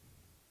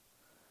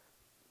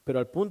 Pero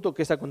al punto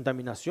que esa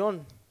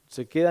contaminación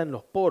se queda en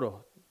los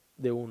poros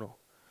de uno.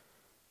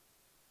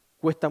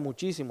 Cuesta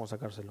muchísimo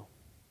sacárselo.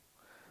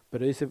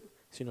 Pero dice,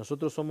 si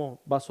nosotros somos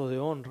vasos de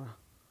honra,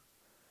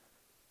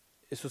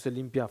 eso se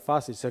limpia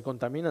fácil, se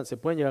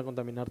pueden llegar a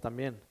contaminar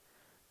también,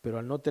 pero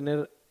al no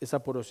tener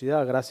esa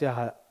porosidad,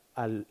 gracias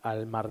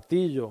al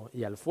martillo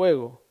y al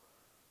fuego,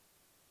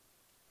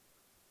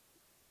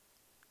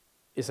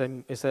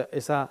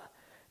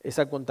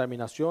 esa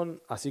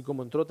contaminación, así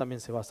como entró,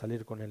 también se va a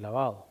salir con el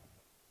lavado.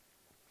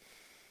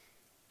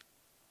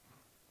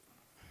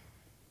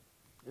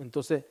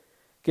 Entonces,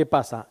 ¿qué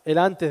pasa? Él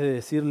antes de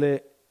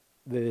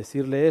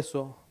decirle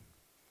eso,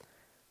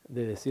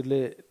 de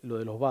decirle lo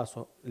de los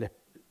vasos, les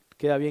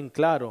queda bien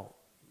claro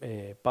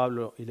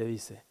Pablo y le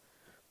dice,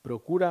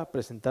 procura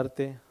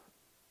presentarte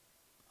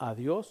a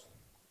Dios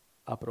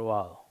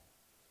aprobado.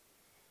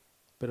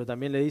 Pero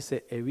también le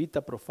dice,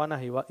 evita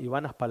profanas y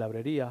vanas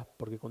palabrerías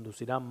porque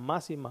conducirán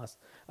más y más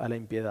a la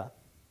impiedad,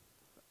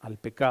 al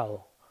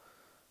pecado.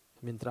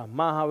 Mientras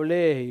más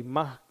hables y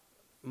más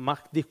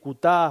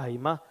discutás y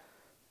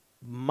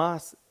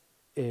más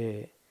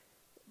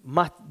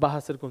más vas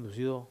a ser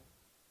conducido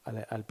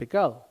al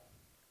pecado.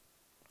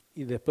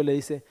 Y después le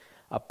dice,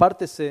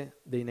 apártese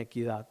de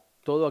inequidad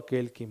todo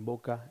aquel que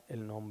invoca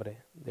el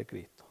nombre de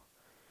Cristo.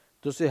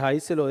 Entonces ahí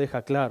se lo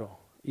deja claro.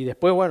 Y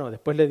después,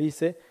 después le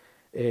dice,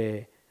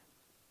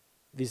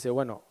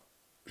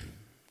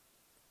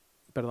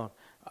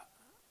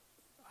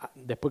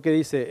 después que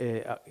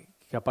dice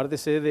que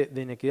apártese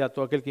de inequidad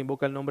todo aquel que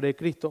invoca el nombre de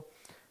Cristo,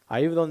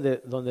 ahí es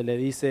donde le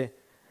dice,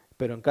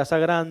 pero en casa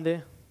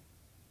grande,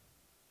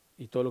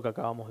 y todo lo que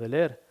acabamos de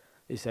leer,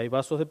 dice, hay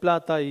vasos de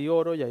plata y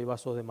oro, y hay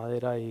vasos de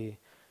madera y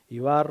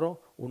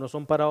barro, unos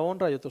son para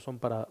honra y otros son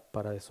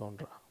para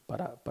deshonra,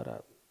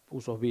 para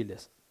usos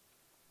viles.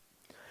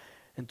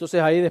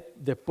 Entonces ahí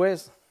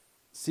después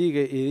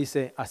sigue y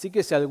dice, así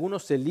que si alguno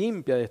se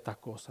limpia de estas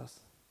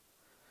cosas,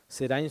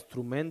 será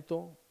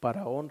instrumento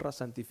para honra,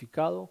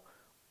 santificado,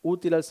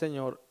 útil al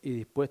Señor y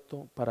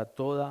dispuesto para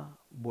toda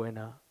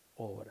buena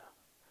obra.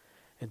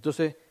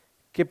 Entonces,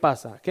 ¿qué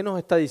pasa? ¿Qué nos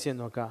está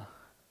diciendo acá?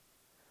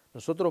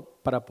 Nosotros,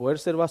 para poder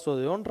ser vasos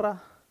de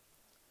honra,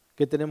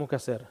 ¿qué tenemos que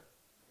hacer?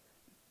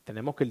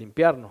 Tenemos que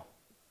limpiarnos.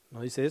 ¿No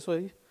dice eso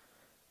ahí?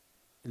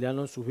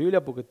 Léanlo en su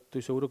Biblia porque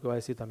estoy seguro que va a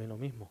decir también lo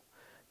mismo.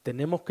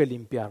 Tenemos que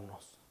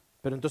limpiarnos.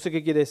 Pero entonces,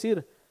 ¿qué quiere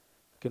decir?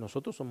 Que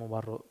nosotros somos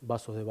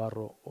vasos de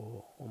barro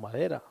o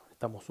madera,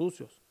 estamos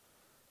sucios.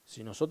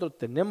 Si nosotros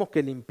tenemos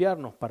que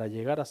limpiarnos para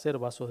llegar a ser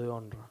vasos de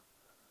honra,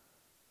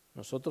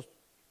 nosotros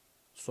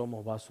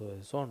somos vasos de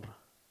deshonra.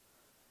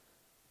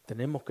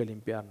 Tenemos que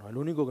limpiarnos. El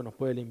único que nos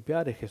puede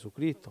limpiar es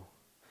Jesucristo.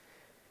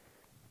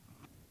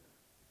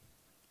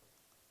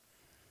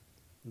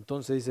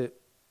 Entonces dice,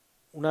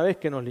 una vez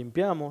que nos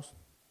limpiamos,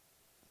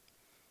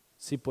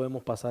 sí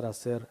podemos pasar a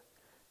ser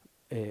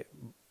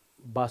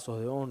vasos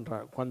de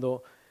honra.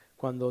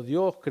 Cuando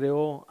Dios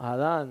creó a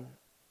Adán,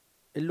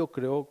 Él lo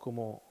creó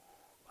como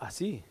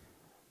así,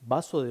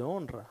 vaso de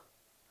honra.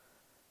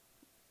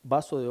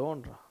 Vaso de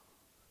honra.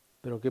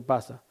 Pero ¿qué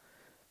pasa?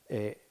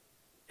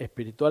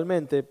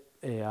 Espiritualmente,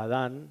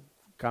 Adán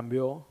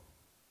cambió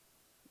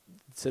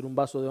de ser un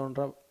vaso de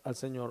honra al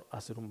Señor a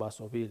ser un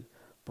vaso vil.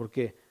 ¿Por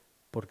qué?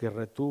 Porque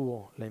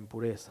retuvo la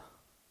impureza.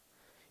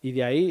 Y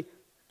de ahí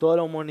toda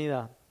la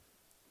humanidad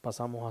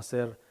pasamos a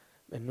ser,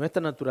 en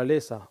nuestra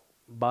naturaleza,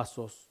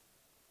 vasos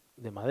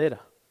de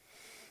madera.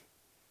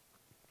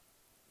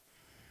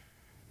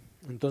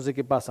 Entonces,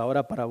 ¿qué pasa?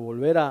 Ahora, para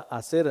volver a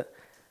estar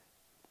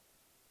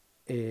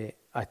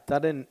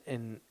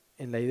en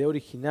la idea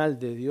original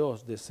de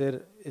Dios, de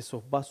ser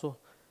esos vasos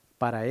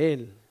para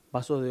Él,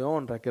 vasos de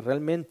honra, que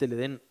realmente le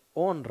den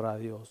honra a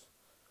Dios,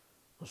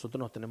 nosotros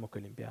nos tenemos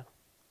que limpiar.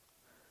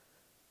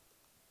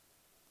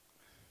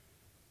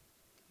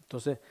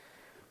 Entonces,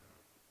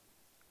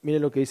 mire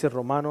lo que dice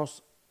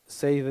Romanos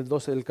 6, del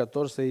 12 al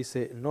 14,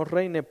 dice, no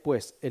reine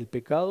pues el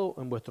pecado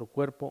en vuestro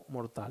cuerpo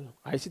mortal.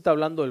 Ahí sí está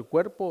hablando del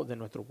cuerpo, de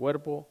nuestro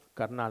cuerpo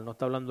carnal, no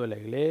está hablando de la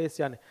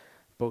iglesia,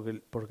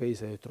 porque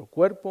dice nuestro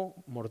cuerpo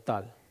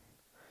mortal.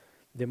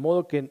 De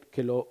modo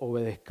que lo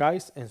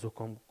obedezcáis en sus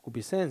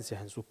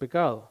concupiscencias, en sus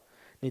pecados,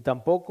 ni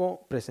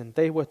tampoco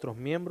presentéis vuestros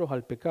miembros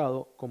al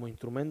pecado como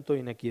instrumento de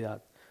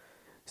inequidad,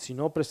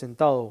 sino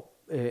presentado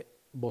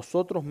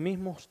vosotros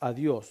mismos a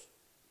Dios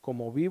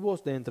como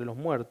vivos de entre los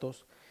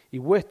muertos y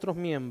vuestros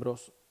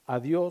miembros a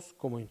Dios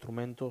como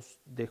instrumentos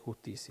de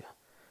justicia.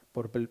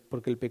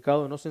 Porque el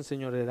pecado no se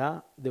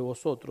enseñoreará de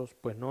vosotros,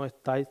 pues no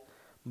estáis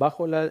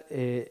bajo la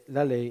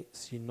ley,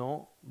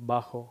 sino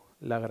bajo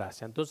la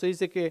gracia. Entonces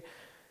dice que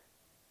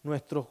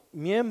nuestros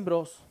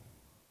miembros,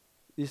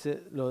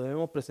 dice, lo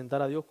debemos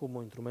presentar a Dios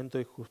como instrumento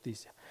de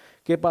justicia.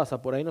 ¿Qué pasa?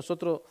 Por ahí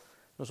nosotros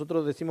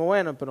decimos,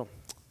 bueno, pero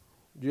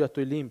yo ya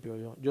estoy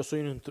limpio, yo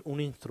soy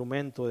un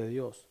instrumento de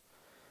Dios.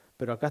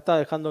 Pero acá está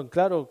dejando en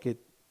claro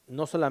que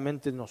no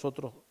solamente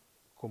nosotros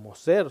como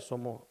ser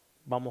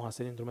vamos a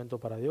ser instrumentos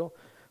para Dios,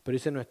 pero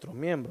dice nuestros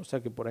miembros, o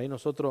sea que por ahí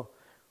nosotros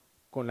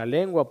con la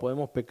lengua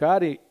podemos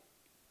pecar,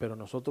 pero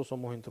nosotros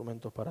somos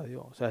instrumentos para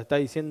Dios. O sea, está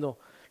diciendo,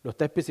 lo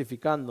está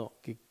especificando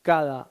que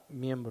cada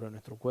miembro de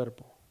nuestro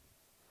cuerpo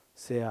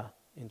sea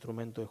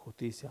instrumento de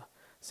justicia,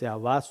 sea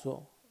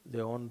vaso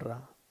de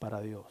honra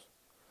para Dios.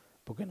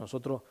 Porque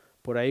nosotros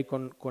por ahí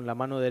con la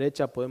mano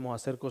derecha podemos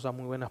hacer cosas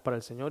muy buenas para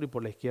el Señor y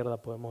por la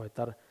izquierda podemos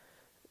estar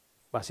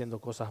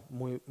haciendo cosas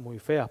muy, muy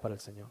feas para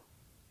el Señor.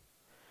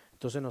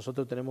 Entonces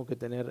nosotros tenemos que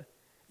tener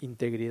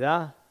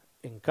integridad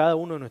en cada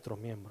uno de nuestros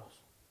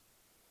miembros.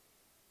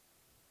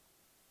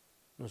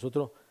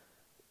 Nosotros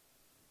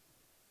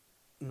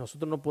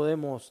no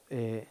podemos,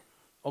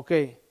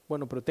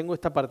 pero tengo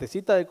esta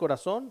partecita del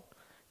corazón,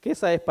 que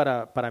esa es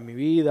para mi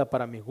vida,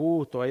 para mis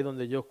gustos, ahí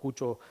donde yo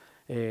escucho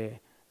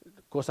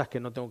cosas que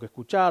no tengo que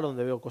escuchar,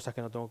 donde veo cosas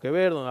que no tengo que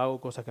ver, donde hago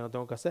cosas que no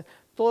tengo que hacer.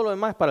 Todo lo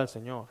demás es para el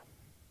Señor.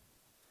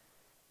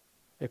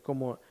 Es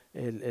como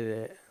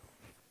el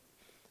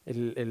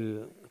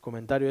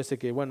comentario ese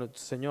que,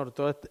 Señor,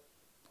 toda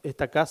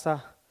esta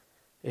casa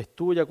es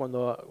tuya.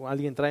 Cuando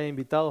alguien trae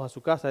invitados a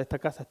su casa, esta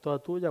casa es toda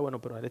tuya.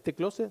 Pero en este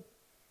closet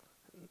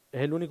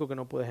es el único que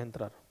no puedes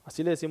entrar.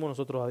 Así le decimos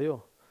nosotros a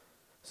Dios.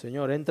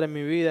 Señor, entra en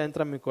mi vida,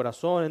 entra en mi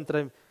corazón,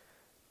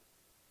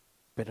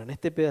 Pero en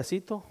este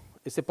pedacito,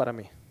 ese para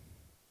mí.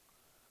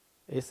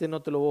 Ese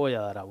no te lo voy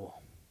a dar a vos.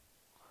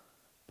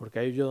 Porque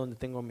ahí yo donde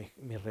tengo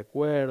mis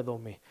recuerdos,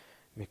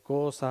 mis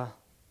cosas,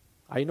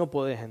 ahí no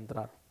podés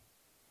entrar.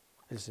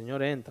 El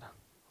Señor entra.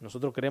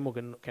 Nosotros creemos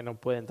que no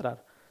puede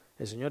entrar.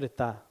 El Señor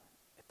está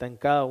en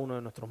cada uno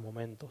de nuestros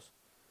momentos,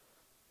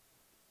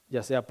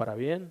 ya sea para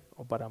bien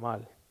o para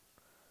mal.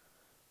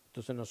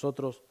 Entonces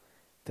nosotros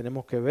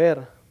tenemos que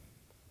ver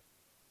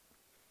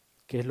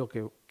qué es lo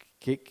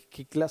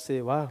qué clase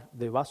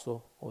de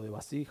vaso o de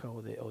vasija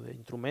o de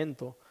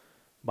instrumento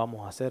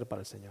vamos a hacer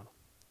para el Señor.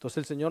 Entonces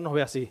el Señor nos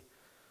ve así.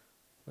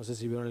 No sé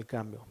si vieron el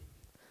cambio.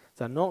 O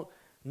sea, no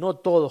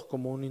todos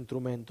como un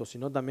instrumento,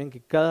 sino también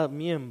que cada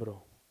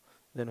miembro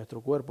de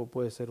nuestro cuerpo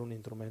puede ser un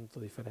instrumento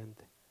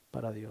diferente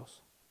para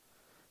Dios.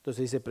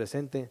 Entonces dice,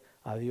 presenten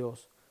a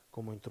Dios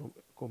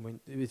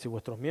dice,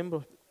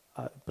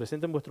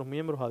 presenten vuestros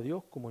miembros a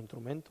Dios como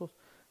instrumentos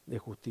de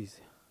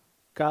justicia.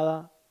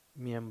 Cada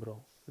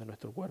miembro de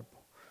nuestro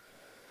cuerpo.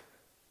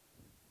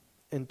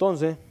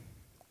 Entonces,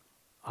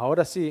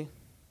 ahora sí,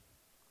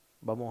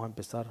 vamos a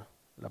empezar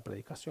la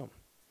predicación.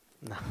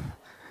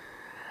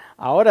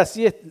 Ahora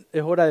sí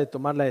es hora de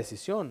tomar la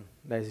decisión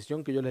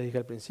que yo les dije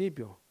al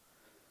principio.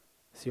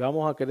 Si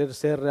vamos a querer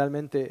ser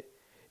realmente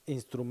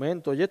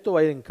instrumentos, y esto va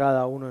a ir en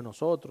cada uno de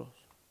nosotros,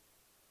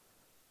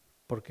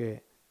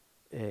 porque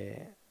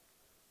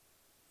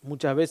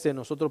muchas veces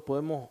nosotros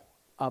podemos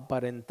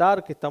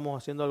aparentar que estamos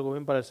haciendo algo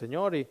bien para el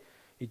Señor y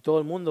todo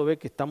el mundo ve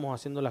que estamos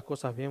haciendo las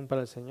cosas bien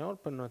para el Señor,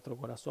 pero en nuestro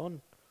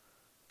corazón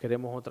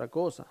queremos otra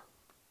cosa.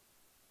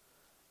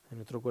 En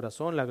nuestro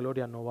corazón la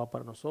gloria no va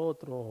para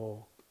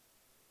nosotros.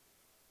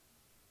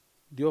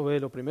 Dios ve,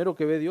 lo primero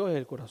que ve Dios es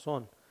el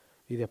corazón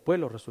y después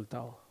los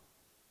resultados.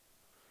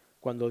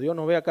 Cuando Dios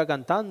nos ve acá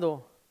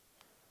cantando,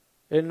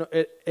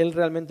 Él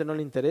realmente no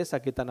le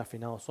interesa qué tan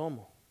afinados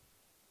somos.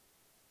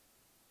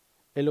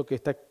 Él lo que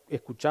está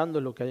escuchando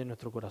es lo que hay en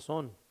nuestro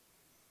corazón,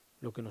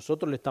 lo que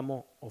nosotros le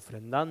estamos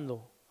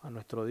ofrendando a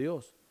nuestro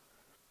Dios.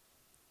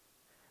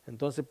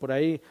 Entonces por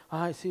ahí,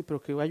 ay sí,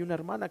 pero que hay una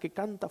hermana que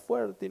canta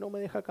fuerte y no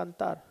me deja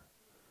cantar.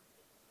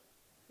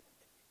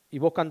 ¿Y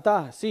vos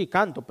cantás? Sí,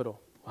 canto,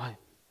 pero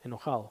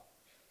enojado.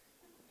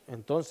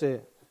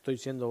 Entonces estoy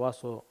siendo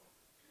vaso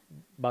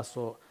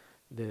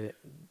de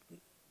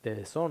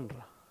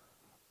deshonra.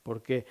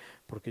 ¿Por qué?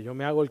 Porque yo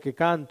me hago el que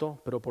canto,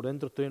 pero por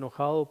dentro estoy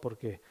enojado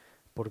porque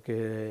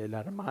la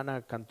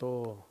hermana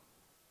cantó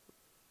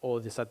o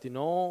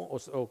desatinó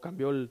o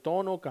cambió el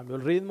tono, cambió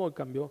el ritmo y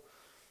cambió.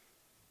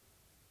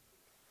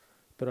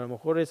 Pero a lo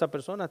mejor esa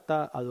persona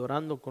está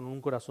adorando con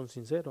un corazón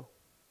sincero.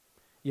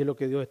 Y es lo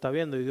que Dios está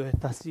viendo y Dios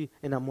está así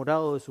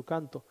enamorado de su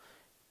canto.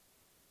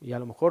 Y a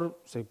lo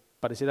mejor se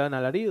parecerá en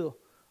alarido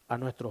a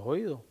nuestros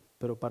oídos,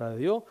 pero para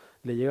Dios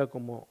le llega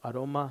como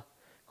aroma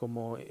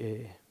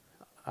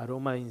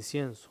de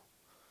incienso,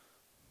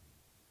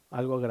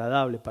 algo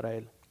agradable para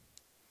Él.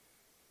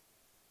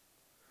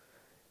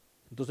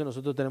 Entonces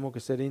nosotros tenemos que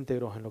ser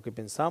íntegros en lo que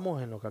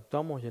pensamos, en lo que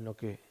actuamos y en lo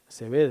que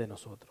se ve de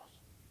nosotros.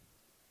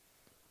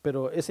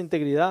 Pero esa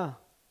integridad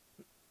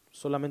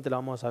solamente la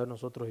vamos a saber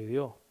nosotros y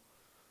Dios.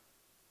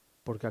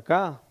 Porque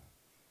acá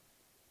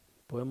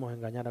podemos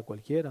engañar a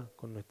cualquiera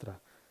con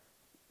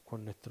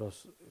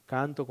nuestros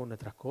cantos, con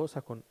nuestras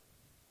cosas,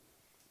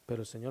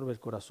 pero el Señor ve el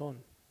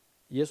corazón.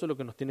 Y eso es lo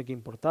que nos tiene que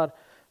importar,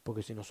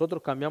 porque si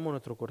nosotros cambiamos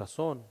nuestro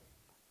corazón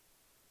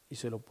y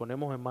se lo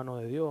ponemos en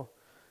manos de Dios,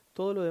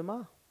 todo lo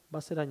demás va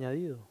a ser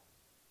añadido.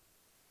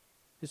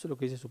 Eso es lo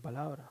que dice su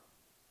palabra.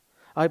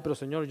 Ay, pero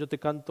Señor, yo te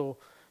canto,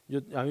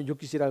 yo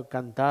quisiera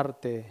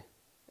cantarte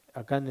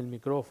acá en el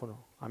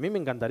micrófono. A mí me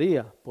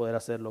encantaría poder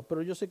hacerlo,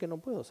 pero yo sé que no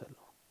puedo hacerlo.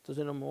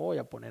 Entonces no me voy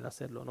a poner a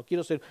hacerlo. No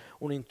quiero ser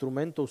un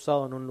instrumento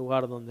usado en un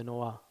lugar donde no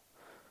va.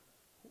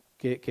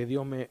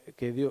 Querer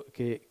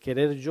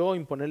yo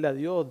imponerle a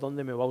Dios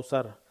dónde me va a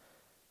usar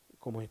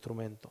como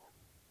instrumento.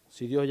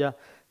 Si Dios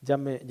ya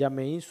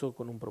me hizo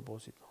con un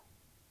propósito.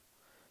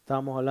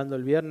 Estábamos hablando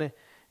el viernes,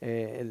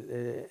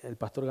 el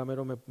pastor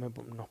Gamero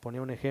nos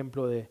ponía un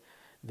ejemplo de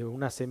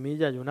una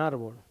semilla y un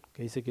árbol,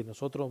 que dice que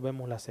nosotros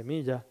vemos la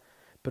semilla,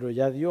 pero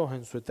ya Dios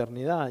en su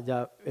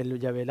eternidad, Él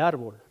ya ve el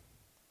árbol.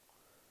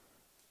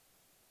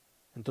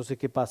 Entonces,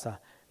 ¿qué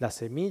pasa? La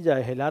semilla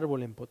es el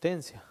árbol en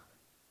potencia.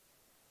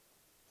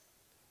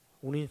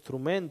 Un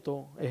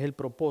instrumento es el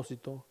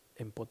propósito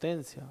en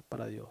potencia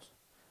para Dios.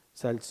 O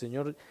sea, el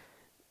Señor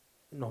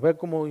nos ve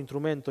como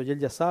instrumento y Él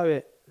ya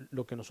sabe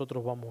lo que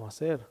nosotros vamos a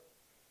hacer.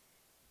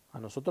 A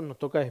nosotros nos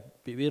toca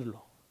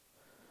vivirlo,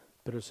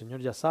 pero el Señor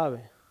ya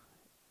sabe.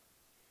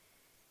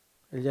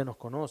 Él ya nos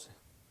conoce.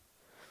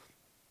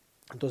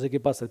 Entonces, ¿qué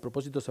pasa? El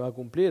propósito se va a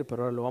cumplir,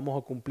 pero ahora lo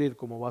vamos a cumplir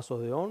como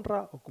vasos de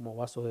honra o como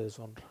vasos de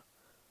deshonra.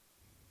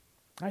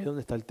 Ahí es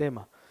donde está el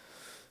tema.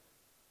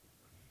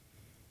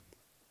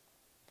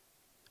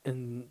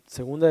 En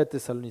 2 de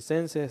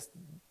Tesalonicenses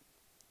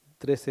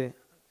 13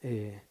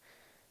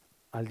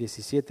 al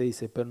 17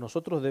 dice, pero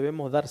nosotros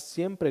debemos dar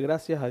siempre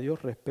gracias a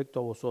Dios respecto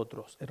a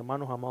vosotros,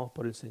 hermanos amados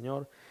por el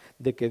Señor,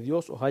 de que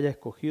Dios os haya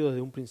escogido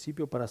desde un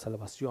principio para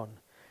salvación,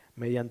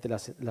 mediante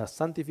la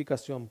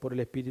santificación por el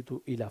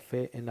Espíritu y la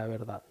fe en la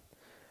verdad,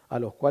 a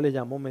los cuales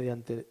llamó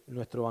mediante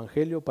nuestro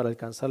Evangelio para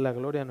alcanzar la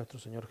gloria de nuestro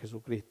Señor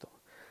Jesucristo.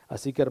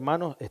 Así que,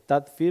 hermanos,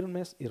 estad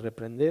firmes y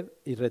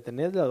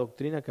retened la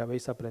doctrina que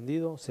habéis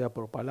aprendido, sea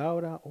por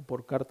palabra o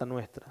por carta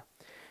nuestra.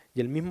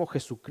 Y el mismo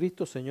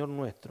Jesucristo, Señor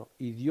nuestro,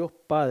 y Dios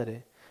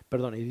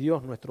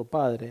nuestro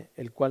Padre,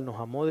 el cual nos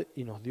amó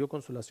y nos dio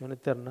consolación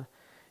eterna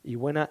y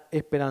buena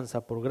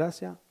esperanza por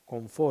gracia,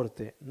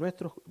 conforte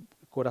nuestros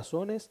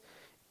corazones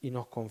y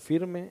nos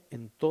confirme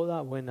en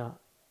toda buena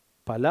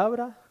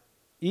palabra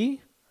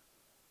y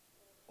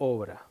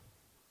obra.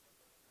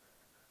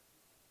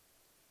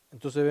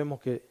 Entonces vemos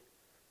que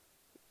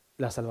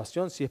la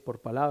salvación sí es por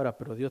palabra,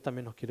 pero Dios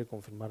también nos quiere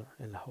confirmar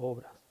en las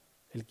obras.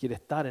 Él quiere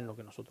estar en lo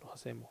que nosotros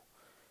hacemos.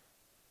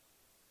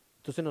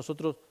 Entonces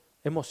nosotros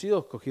hemos sido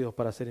escogidos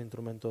para ser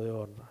instrumento de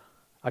honra.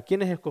 ¿A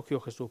quiénes escogió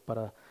Jesús?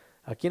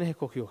 ¿A quiénes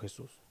escogió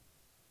Jesús?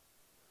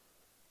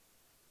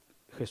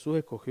 Jesús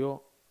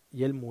escogió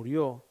y Él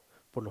murió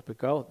por los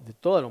pecados de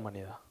toda la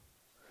humanidad.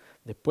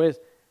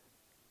 Después,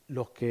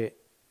 los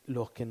que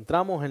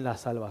entramos en la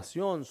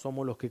salvación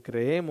somos los que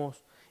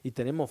creemos y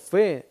tenemos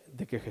fe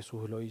de que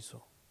Jesús lo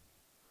hizo.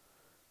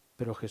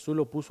 Pero Jesús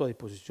lo puso a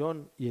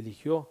disposición y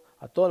eligió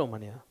a toda la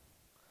humanidad.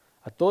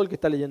 A todo el que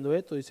está leyendo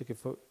esto dice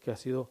que ha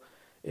sido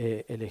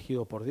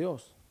elegido por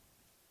Dios.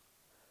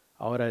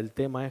 Ahora el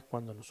tema es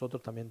cuando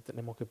nosotros también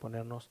tenemos que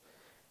ponernos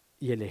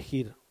y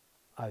elegir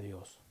a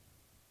Dios.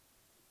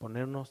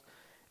 Ponernos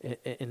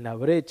en la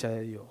brecha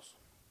de Dios.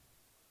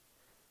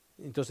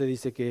 Entonces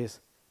dice que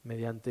es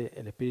mediante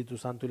el Espíritu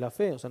Santo y la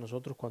fe. O sea,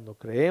 nosotros cuando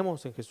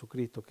creemos en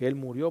Jesucristo, que Él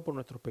murió por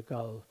nuestros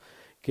pecados,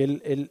 que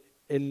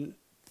Él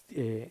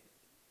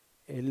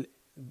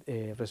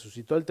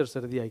resucitó el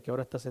tercer día y que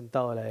ahora está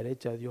sentado a la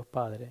derecha de Dios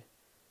Padre,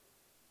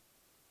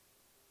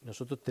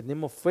 nosotros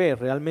tenemos fe,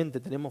 realmente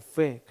tenemos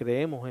fe,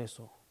 creemos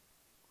eso.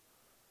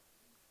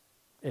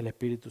 El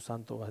Espíritu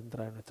Santo va a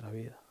entrar en nuestra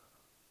vida.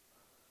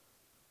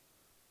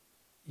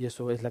 Y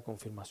eso es la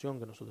confirmación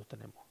que nosotros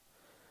tenemos.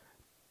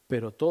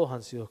 Pero todos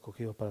han sido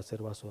escogidos para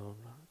ser vasos de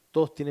honra.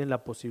 Todos tienen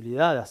la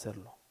posibilidad de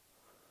hacerlo.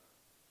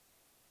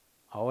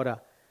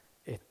 Ahora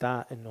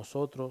está en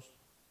nosotros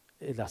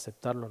el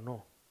aceptarlo o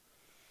no.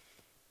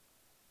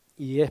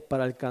 Y es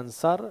para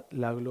alcanzar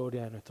la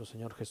gloria de nuestro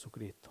Señor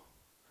Jesucristo.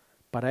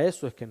 Para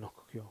eso es que nos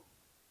escogió.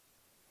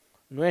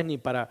 No es ni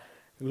para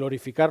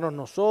glorificarnos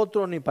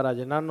nosotros, ni para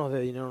llenarnos de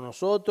dinero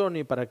nosotros,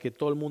 ni para que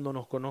todo el mundo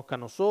nos conozca a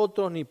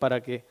nosotros, ni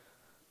para que...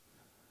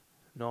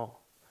 No,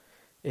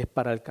 es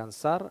para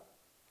alcanzar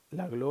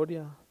la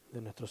gloria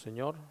de nuestro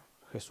Señor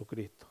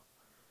Jesucristo.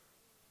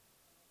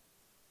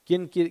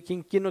 ¿Quién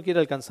no quiere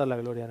alcanzar la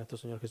gloria de nuestro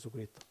Señor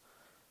Jesucristo?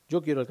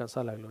 Yo quiero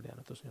alcanzar la gloria de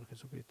nuestro Señor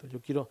Jesucristo. Yo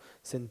quiero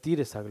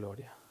sentir esa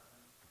gloria.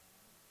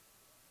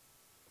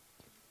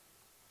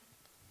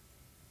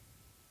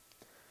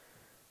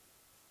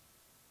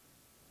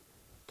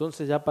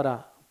 Entonces ya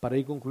para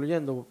ir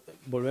concluyendo,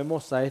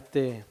 volvemos a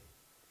esta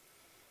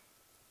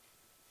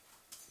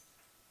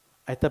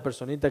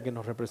personita que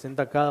nos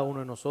representa a cada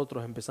uno de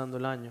nosotros empezando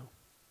el año.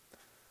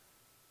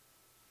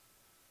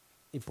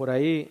 Y por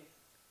ahí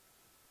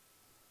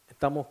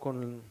estamos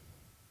con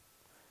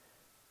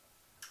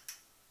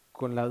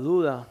la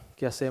duda,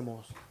 ¿qué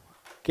hacemos?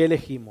 ¿Qué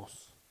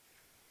elegimos?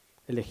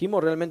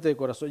 ¿Elegimos realmente de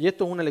corazón? Y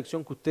esto es una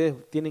elección que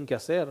ustedes tienen que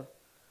hacer,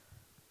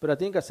 pero la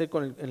tienen que hacer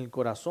en el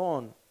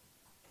corazón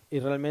y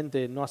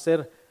realmente no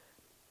hacer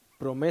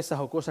promesas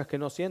o cosas que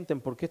no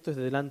sienten, porque esto es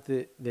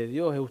delante de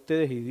Dios, es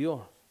ustedes y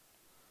Dios.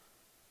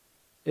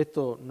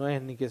 Esto no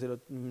es ni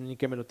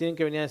que me lo tienen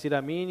que venir a decir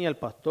a mí, ni al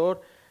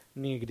pastor,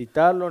 ni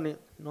gritarlo,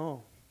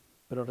 no.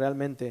 Pero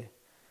realmente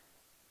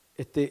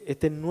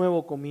este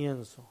nuevo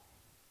comienzo,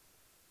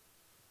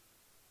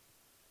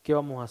 ¿qué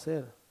vamos a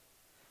hacer?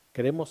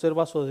 ¿Queremos ser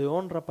vasos de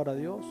honra para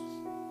Dios?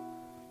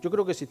 Yo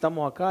creo que si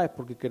estamos acá es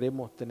porque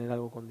queremos tener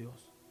algo con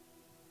Dios.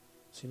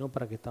 Si no,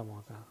 ¿para qué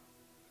estamos acá?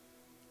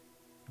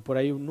 Por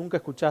ahí nunca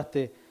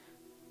escuchaste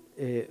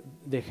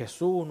de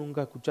Jesús,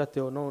 nunca escuchaste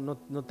o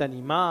no te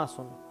animás.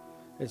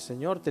 El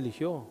Señor te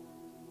eligió.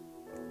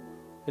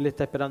 Él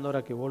está esperando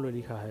ahora que vos lo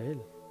elijas a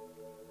Él.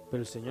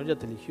 Pero el Señor ya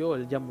te eligió,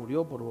 Él ya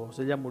murió por vos,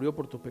 Él ya murió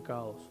por tus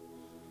pecados.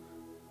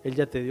 Él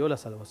ya te dio la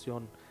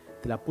salvación,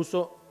 te la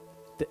puso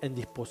en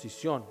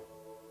disposición.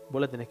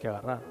 Vos la tenés que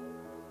agarrar.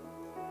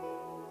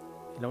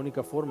 Y la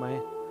única forma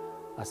es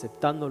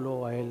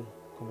aceptándolo a Él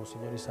como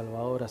Señor y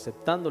Salvador,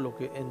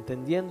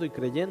 entendiendo y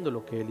creyendo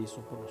lo que Él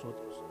hizo por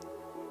nosotros.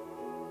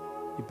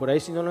 Y por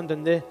ahí si no lo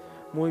entendés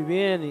muy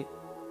bien,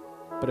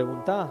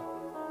 preguntale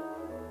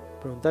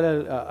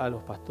a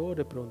los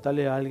pastores,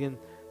 preguntarle a alguien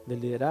del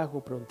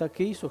liderazgo, preguntar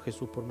qué hizo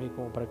Jesús por mí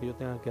como para que yo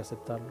tenga que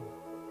aceptarlo.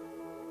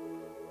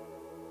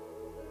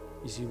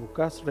 Y si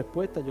buscas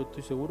respuesta, yo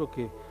estoy seguro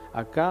que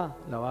acá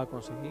la vas a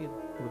conseguir,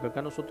 porque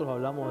acá nosotros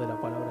hablamos de la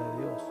palabra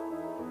de Dios.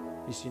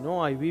 Y si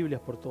no, hay Biblias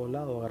por todos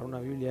lados, agarra una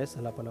Biblia, esa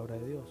es la palabra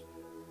de Dios.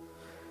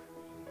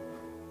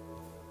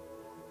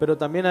 Pero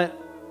también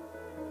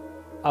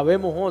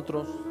habemos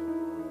otros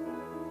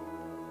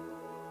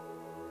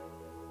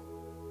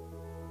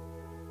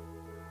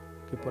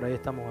que por ahí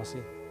estamos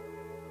así.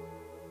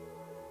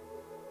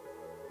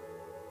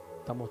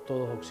 Estamos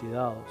todos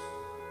oxidados.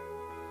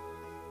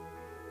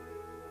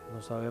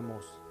 No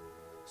sabemos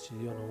si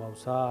Dios nos va a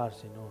usar,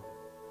 si no.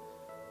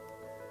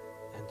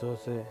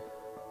 Entonces,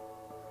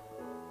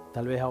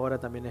 tal vez ahora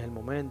también es el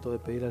momento de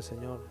pedir al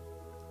Señor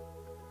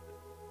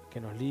que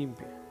nos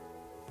limpie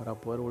para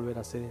poder volver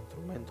a ser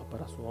instrumentos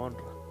para su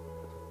honra.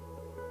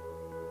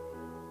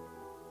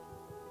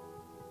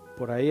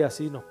 Por ahí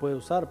así nos puede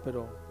usar,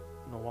 pero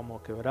nos vamos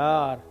a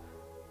quebrar,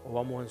 o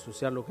vamos a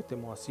ensuciar lo que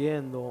estemos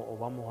haciendo, o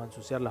vamos a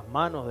ensuciar las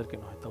manos del que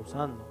nos está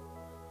usando.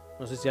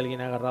 No sé si alguien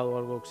ha agarrado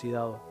algo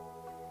oxidado,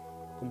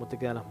 ¿cómo te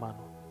quedan las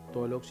manos?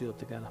 Todo el óxido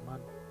te queda en las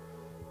manos.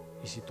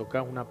 Y si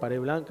tocas una pared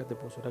blanca, te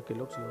puedo asegurar que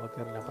el óxido va a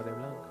quedar en la pared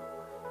blanca.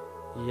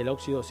 Y el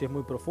óxido, si es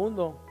muy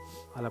profundo,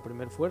 a la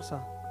primera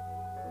fuerza,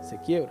 se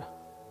quiebra.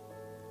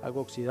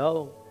 Algo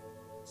oxidado,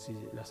 si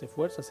le hace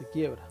fuerza, se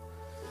quiebra.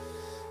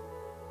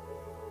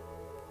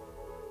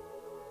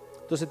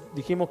 Entonces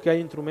dijimos que hay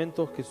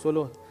instrumentos que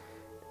solo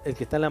el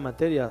que está en la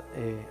materia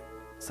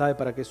sabe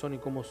para qué son y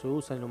cómo se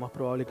usan, y lo más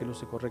probable es que lo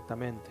use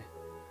correctamente.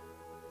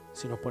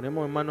 Si nos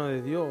ponemos en manos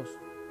de Dios,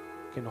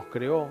 que nos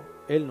creó,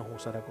 Él nos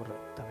usará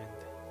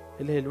correctamente.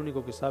 Él es el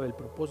único que sabe el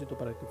propósito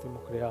para el que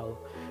fuimos creados,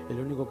 el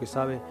único que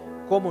sabe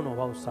cómo nos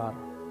va a usar,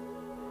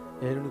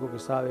 es el único que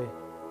sabe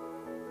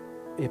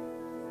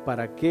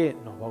para qué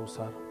nos va a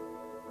usar.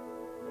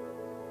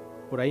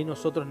 Por ahí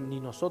ni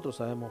nosotros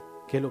sabemos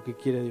qué es lo que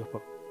quiere Dios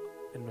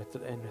en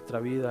nuestra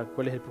vida,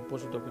 cuál es el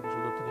propósito que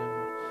nosotros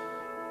tenemos.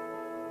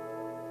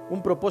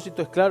 Un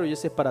propósito es claro, y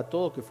ese es para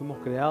todos, que fuimos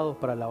creados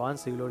para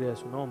alabanza y gloria de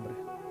su nombre.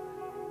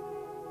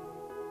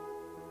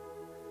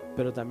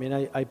 Pero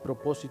también hay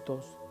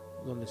propósitos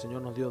donde el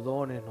Señor nos dio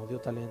dones, nos dio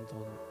talento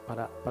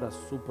para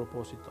su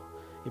propósito.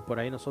 Y por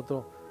ahí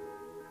nosotros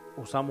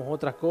usamos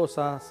otras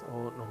cosas,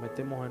 o nos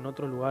metemos en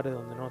otros lugares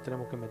donde no nos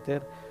tenemos que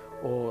meter,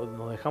 o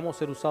nos dejamos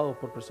ser usados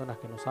por personas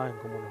que no saben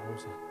cómo nos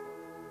usan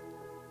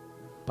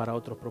para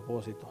otros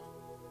propósitos.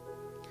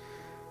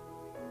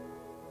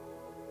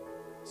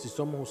 Si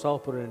somos usados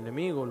por el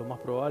enemigo, lo más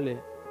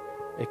probable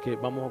es que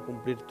vamos a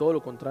cumplir todo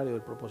lo contrario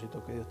del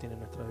propósito que Dios tiene en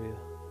nuestra vida.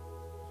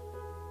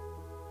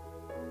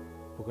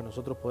 Porque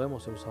nosotros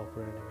podemos ser usados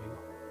por el enemigo.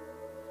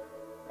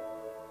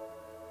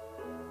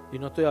 Y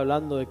no estoy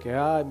hablando de que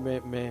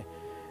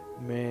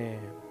me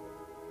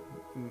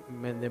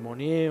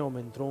endemonié o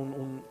me entró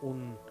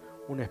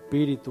un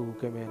espíritu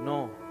que me...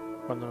 No.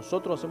 Cuando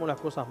nosotros hacemos las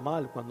cosas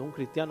mal, cuando un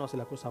cristiano hace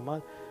las cosas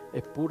mal,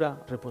 es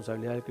pura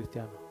responsabilidad del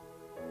cristiano.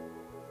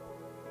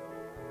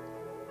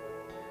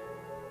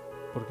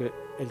 Porque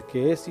el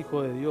que es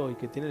hijo de Dios y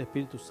que tiene el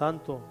Espíritu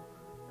Santo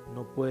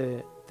no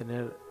puede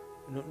tener,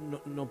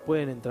 no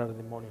pueden entrar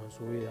demonios en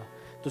su vida.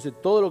 Entonces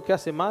todo lo que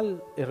hace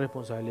mal es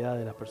responsabilidad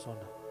de la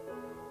persona.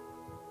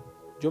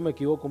 Yo me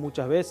equivoco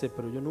muchas veces,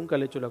 pero yo nunca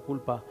le echo la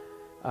culpa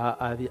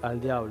al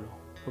diablo,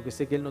 porque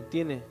sé que él no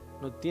tiene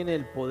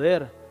el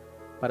poder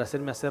para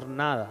hacerme hacer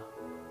nada.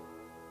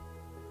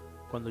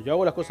 Cuando yo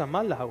hago las cosas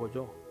mal, las hago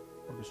yo,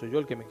 porque soy yo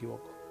el que me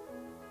equivoco.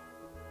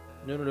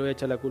 Yo no le voy a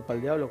echar la culpa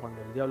al diablo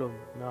cuando el diablo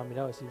me va a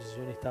mirar y decir, si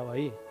yo ni estaba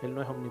ahí. Él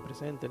no es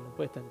omnipresente, él no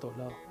puede estar en todos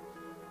lados.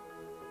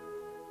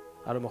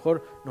 A lo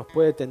mejor nos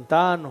puede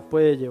tentar, nos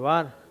puede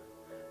llevar,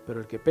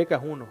 pero el que peca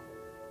es uno.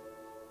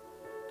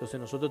 Entonces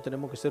nosotros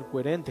tenemos que ser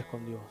coherentes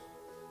con Dios.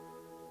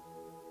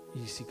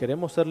 Y si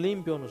queremos ser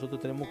limpios, nosotros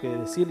tenemos que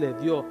decirle,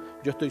 Dios,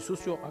 yo estoy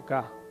sucio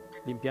acá,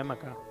 limpiame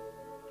acá.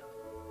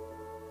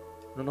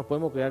 No nos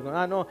podemos quedar con,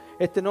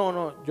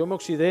 no, yo me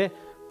oxidé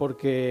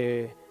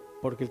porque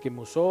el que me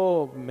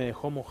usó me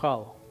dejó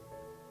mojado.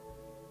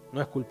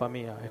 No es culpa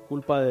mía, es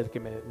culpa del que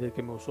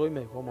me usó y me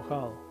dejó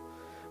mojado.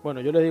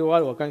 Bueno, yo les digo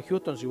algo, acá en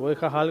Houston, si vos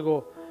dejas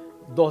algo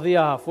 2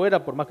 días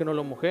afuera, por más que no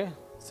lo mojé,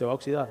 se va a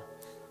oxidar.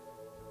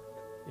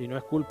 Y no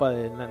es culpa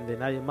de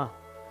nadie más.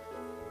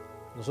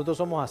 Nosotros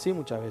somos así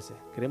muchas veces.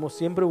 Queremos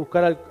siempre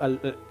buscar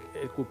al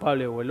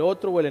culpable, o el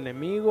otro, o el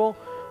enemigo,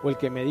 o el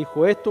que me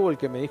dijo esto, o el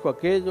que me dijo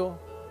aquello.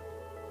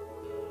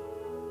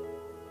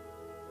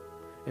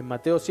 En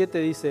Mateo 7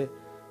 dice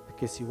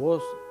que si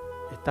vos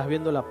estás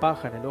viendo la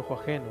paja en el ojo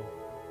ajeno,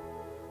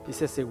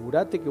 dice,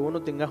 asegúrate que vos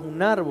no tengas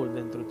un árbol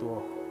dentro de tu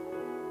ojo.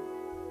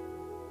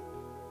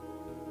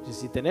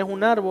 Si tenés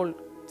un árbol,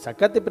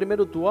 sacate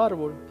primero tu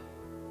árbol,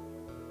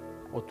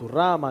 o tu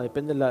rama,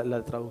 depende de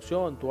la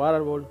traducción, tu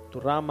árbol, tu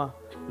rama,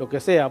 lo que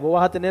sea. Vos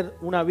vas a tener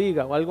una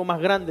viga o algo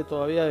más grande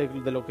todavía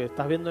de lo que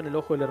estás viendo en el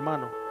ojo del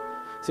hermano.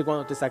 Si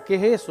cuando te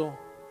saques eso,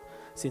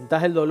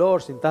 sintás el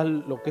dolor, sintás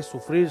lo que es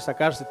sufrir,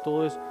 sacarse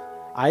todo eso,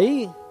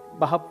 ahí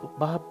vas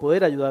a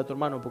poder ayudar a tu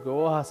hermano, porque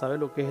vos vas a saber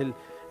lo que es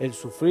el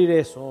sufrir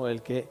eso,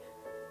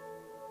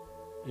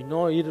 y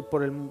no ir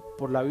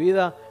por la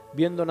vida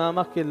viendo nada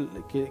más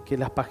que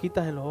las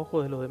pajitas en los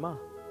ojos de los demás.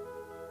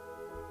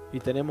 Y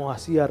tenemos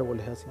así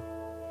árboles así.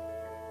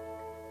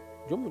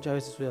 Yo muchas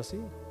veces soy así.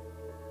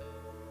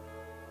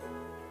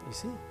 Y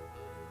sí.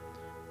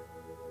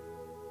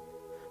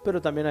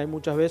 Pero también hay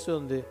muchas veces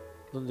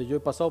donde yo he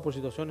pasado por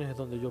situaciones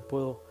donde yo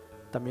puedo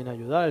también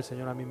ayudar. El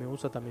Señor a mí me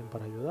usa también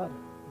para ayudar.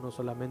 No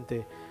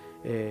solamente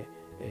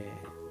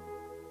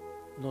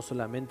no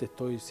solamente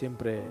estoy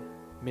siempre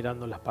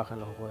mirando las pajas en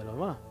los ojos de los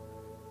demás,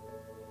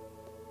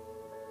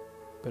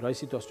 pero hay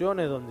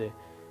situaciones donde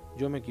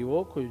yo me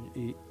equivoco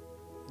y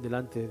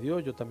delante de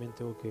Dios yo también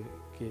tengo que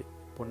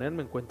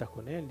ponerme en cuentas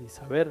con Él y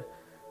saber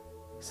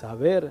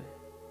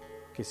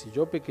que si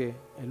yo pequé,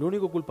 el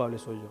único culpable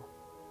soy yo.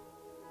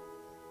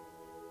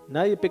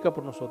 Nadie peca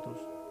por nosotros,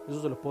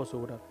 eso se los puedo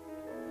asegurar.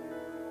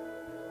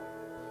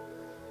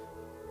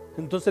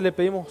 Entonces le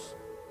pedimos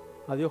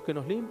a Dios que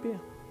nos limpie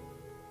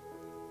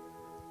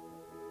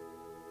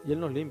y Él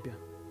nos limpia.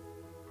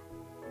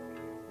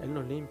 Él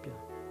nos limpia.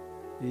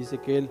 Y dice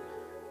que Él,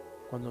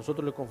 cuando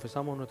nosotros le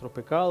confesamos nuestros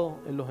pecados,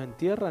 Él los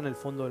entierra en el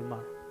fondo del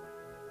mar.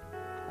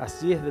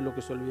 Así es de lo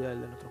que se olvida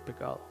Él de nuestros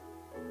pecados.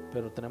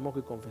 Pero tenemos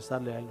que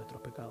confesarle a Él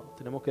nuestros pecados.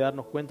 Tenemos que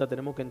darnos cuenta,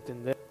 tenemos que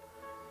entender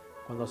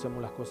cuando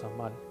hacemos las cosas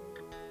mal.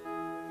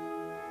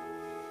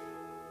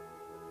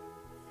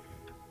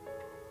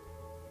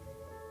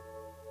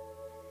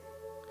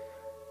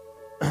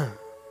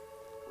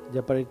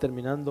 Ya para ir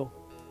terminando,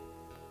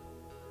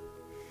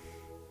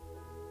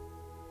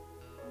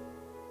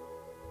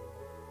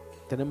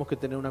 tenemos que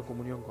tener una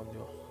comunión con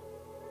Dios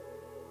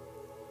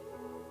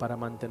para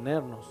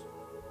mantenernos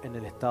en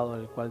el estado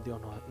en el cual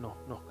Dios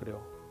nos creó.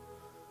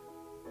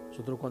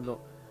 Nosotros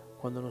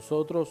cuando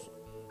nosotros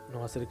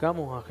nos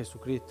acercamos a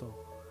Jesucristo,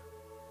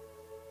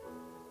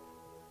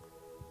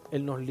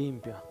 Él nos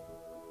limpia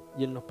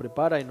y Él nos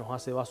prepara y nos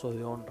hace vasos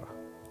de honra.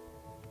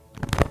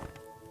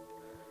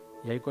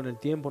 Y ahí con el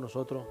tiempo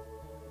nosotros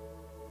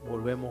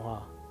volvemos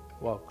a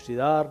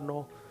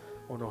oxidarnos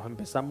o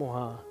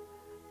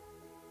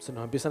se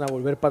nos empiezan a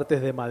volver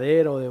partes de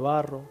madera o de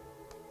barro.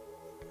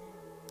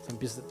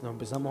 Nos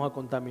empezamos a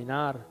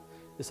contaminar.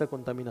 Esa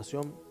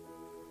contaminación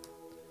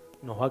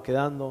nos va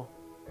quedando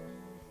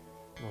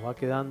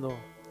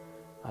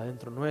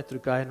adentro nuestro y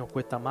cada vez nos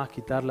cuesta más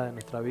quitarla de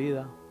nuestra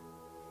vida.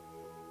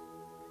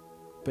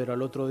 Pero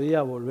al otro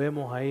día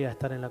volvemos ahí a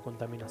estar en la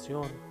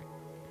contaminación.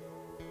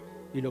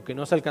 Y lo que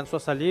no se alcanzó a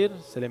salir,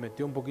 se le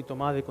metió un poquito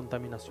más de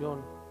contaminación.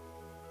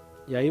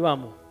 Y ahí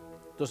vamos.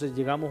 Entonces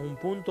llegamos a un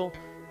punto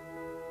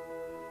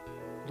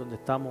donde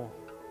estamos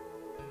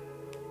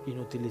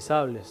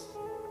inutilizables.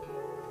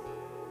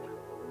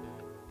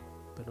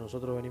 Pero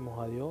nosotros venimos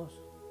a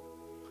Dios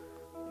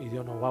y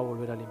Dios nos va a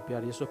volver a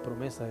limpiar. Y eso es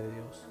promesa de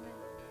Dios.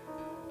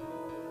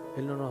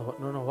 Él no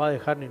nos va a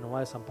dejar ni nos va a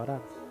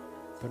desamparar.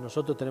 Pero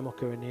nosotros tenemos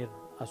que venir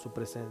a su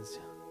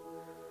presencia.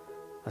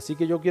 Así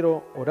que yo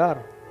quiero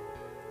orar.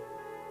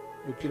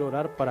 Yo quiero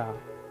orar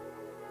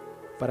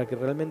para que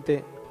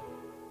realmente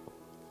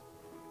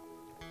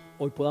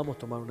hoy podamos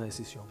tomar una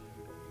decisión.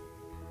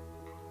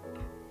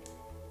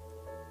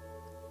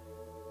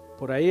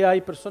 Por ahí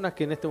hay personas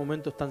que en este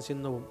momento están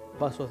siendo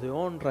vasos de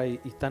honra y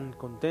están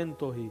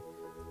contentos, y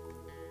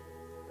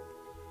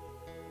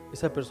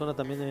esas personas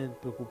también deben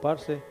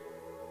preocuparse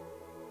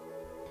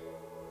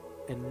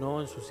en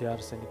no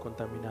ensuciarse ni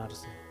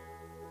contaminarse,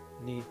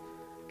 ni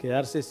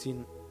quedarse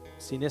sin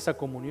esa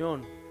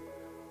comunión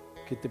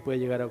que te puede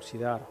llegar a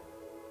oxidar.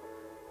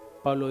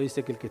 Pablo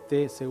dice que el que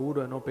esté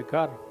seguro de no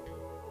pecar,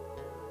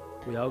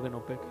 cuidado que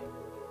no peque.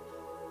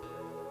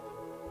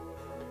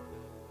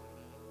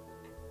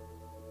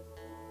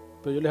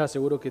 Pero yo les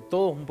aseguro que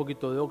todos un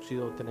poquito de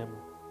óxido tenemos.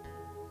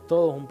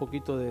 Todos un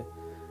poquito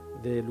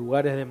de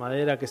lugares de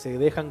madera que se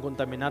dejan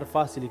contaminar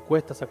fácil y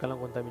cuesta sacar la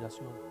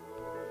contaminación.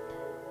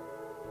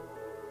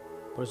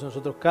 Por eso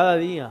nosotros cada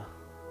día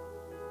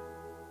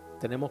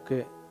tenemos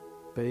que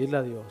pedirle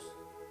a Dios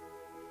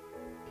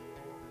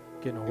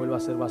que nos vuelva a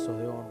ser vasos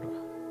de honra,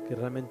 que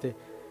realmente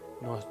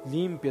nos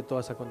limpie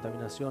toda esa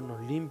contaminación, nos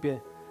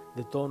limpie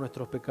de todos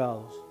nuestros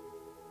pecados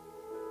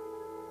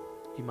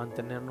y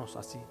mantenernos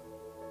así.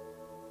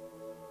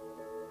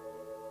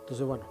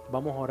 Entonces, bueno,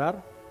 vamos a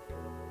orar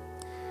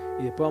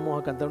y después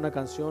vamos a cantar una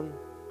canción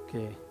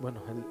que,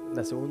 bueno,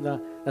 la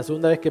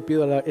segunda vez que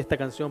pido esta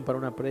canción para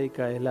una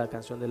prédica es la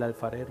canción del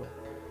alfarero,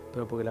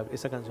 pero porque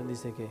esa canción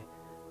dice que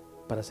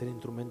para ser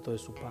instrumento de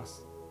su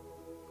paz.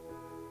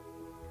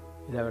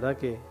 Y la verdad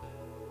que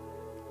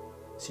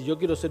si yo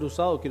quiero ser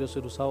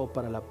usado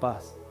para la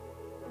paz.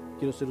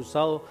 Quiero ser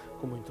usado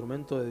como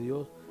instrumento de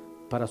Dios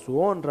para su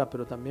honra,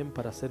 pero también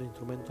para ser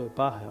instrumento de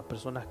paz a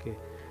personas que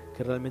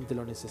realmente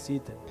lo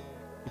necesiten.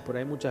 Y por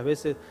ahí muchas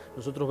veces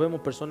nosotros vemos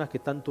personas que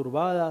están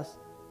turbadas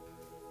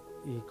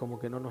y como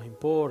que no nos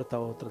importa,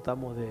 o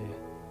tratamos de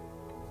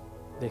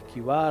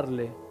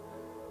esquivarle,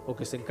 o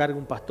que se encargue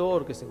un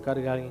pastor, que se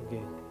encargue alguien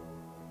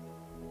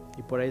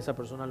y por ahí esa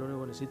persona lo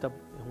único que necesita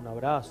es un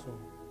abrazo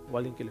o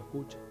alguien que lo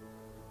escuche.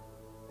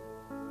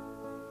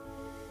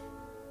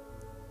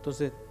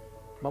 Entonces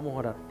vamos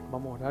a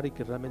orar y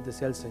que realmente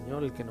sea el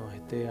Señor el que nos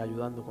esté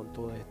ayudando con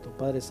todo esto.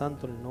 Padre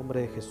Santo, en el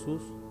nombre de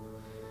Jesús,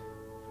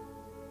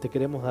 te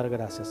queremos dar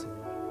gracias,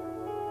 Señor,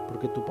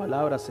 porque tu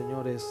palabra,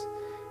 Señor, es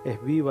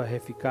viva, es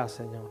eficaz,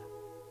 Señor.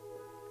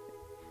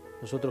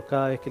 Nosotros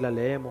cada vez que la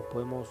leemos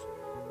podemos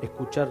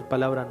escuchar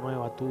palabra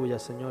nueva tuya,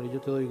 Señor, y yo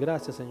te doy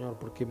gracias, Señor,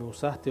 porque me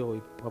usaste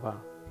hoy,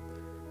 papá,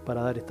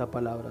 para dar esta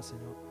palabra,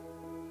 Señor.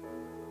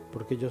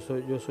 Porque yo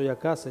soy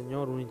acá,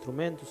 Señor, un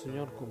instrumento,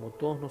 Señor, como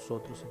todos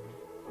nosotros,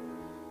 Señor.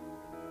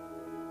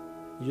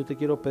 Y yo te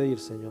quiero pedir,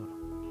 Señor,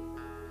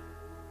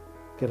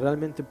 que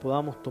realmente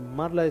podamos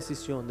tomar la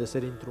decisión de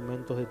ser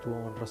instrumentos de tu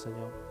honra,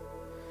 Señor.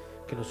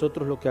 Que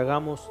nosotros lo que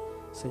hagamos,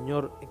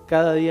 Señor,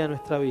 cada día de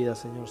nuestra vida,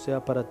 Señor,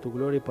 sea para tu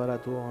gloria y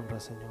para tu honra,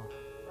 Señor.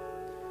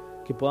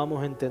 Que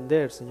podamos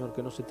entender, Señor,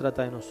 que no se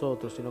trata de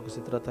nosotros, sino que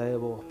se trata de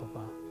vos,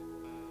 papá.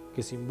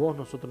 Que sin vos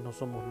nosotros no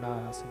somos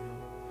nada,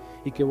 Señor.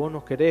 Y que vos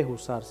nos querés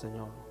usar,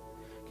 Señor.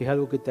 Que es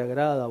algo que te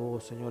agrada a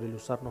vos, Señor, el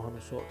usarnos a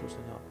nosotros,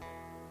 Señor.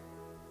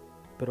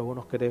 Pero vos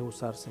nos querés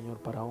usar, Señor,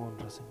 para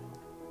honra, Señor.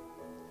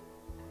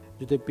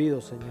 Yo te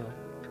pido, Señor,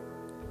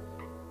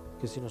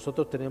 que si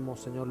nosotros tenemos,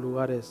 Señor,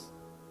 lugares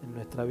en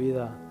nuestra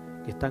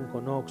vida que están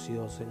con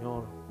óxido,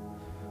 Señor,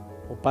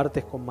 o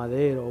partes con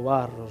madera o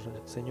barro,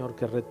 Señor,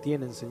 que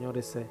retienen, Señor,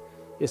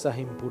 esas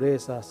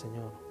impurezas,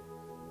 Señor.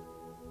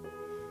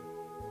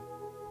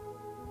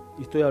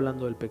 Y estoy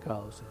hablando del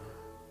pecado, Señor.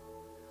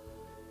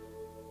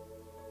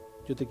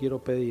 Yo te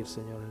quiero pedir,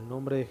 Señor, en el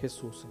nombre de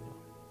Jesús,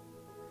 Señor,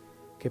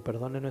 que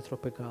perdones nuestros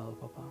pecados,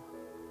 papá.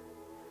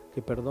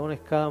 Que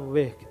perdones cada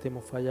vez que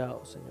estemos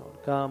fallados, Señor.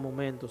 Cada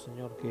momento,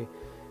 Señor, que,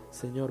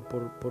 Señor,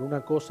 por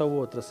una cosa u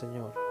otra,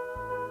 Señor,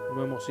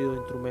 no hemos sido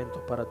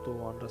instrumentos para tu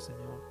honra,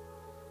 Señor.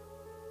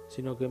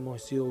 Sino que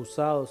hemos sido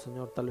usados,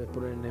 Señor, tal vez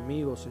por el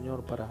enemigo,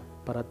 Señor,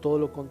 para todo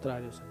lo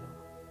contrario, Señor.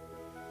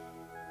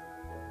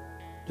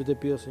 Yo te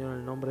pido, Señor, en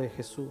el nombre de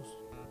Jesús,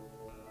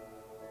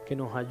 que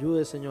nos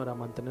ayude, Señor, a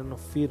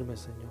mantenernos firmes,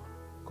 Señor,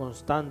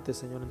 constantes,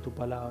 Señor, en tu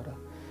palabra,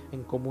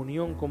 en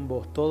comunión con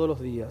vos todos los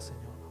días,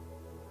 Señor,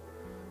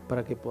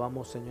 para que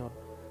podamos, Señor,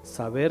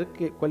 saber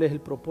cuál es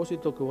el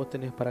propósito que vos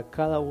tenés para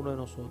cada uno de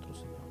nosotros,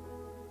 Señor.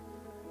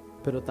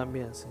 Pero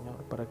también,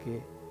 Señor, para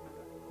que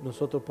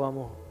nosotros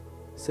podamos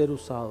ser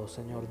usados,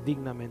 Señor,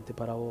 dignamente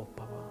para vos,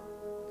 papá.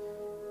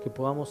 Que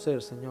podamos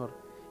ser, Señor,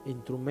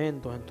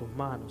 instrumentos en tus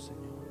manos,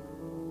 Señor.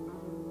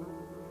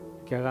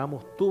 Que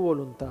hagamos tu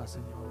voluntad,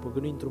 Señor, porque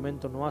un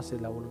instrumento no hace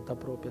la voluntad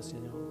propia,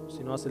 Señor,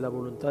 sino hace la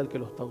voluntad del que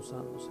lo está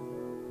usando,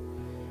 Señor.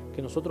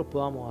 Que nosotros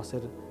podamos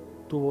hacer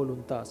tu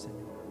voluntad,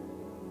 Señor.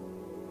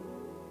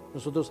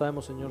 Nosotros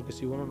sabemos, Señor, que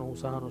si vos no nos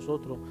usás a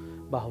nosotros,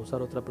 vas a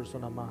usar a otra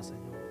persona más,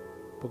 Señor,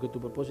 porque tu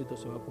propósito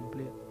se va a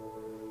cumplir.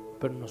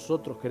 Pero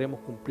nosotros queremos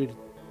cumplir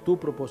tu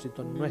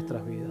propósito en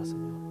nuestras vidas,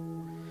 Señor.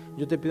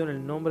 Yo te pido en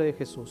el nombre de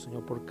Jesús,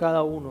 Señor, por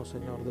cada uno,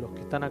 Señor, de los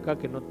que están acá,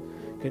 que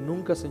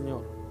nunca,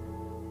 Señor,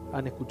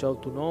 han escuchado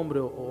tu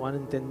nombre o han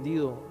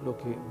entendido lo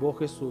que vos,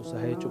 Jesús,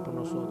 has hecho por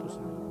nosotros,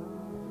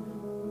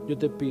 Señor. Yo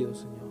te pido,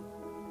 Señor,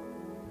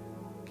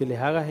 que les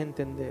hagas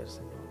entender,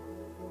 Señor,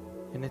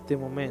 en este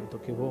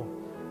momento que vos,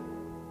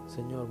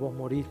 Señor, vos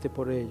moriste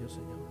por ellos,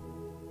 Señor.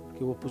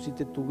 Que vos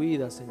pusiste tu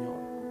vida, Señor,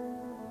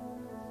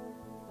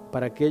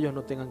 para que ellos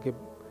no tengan que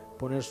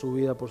poner su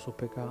vida por sus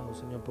pecados,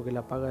 Señor, porque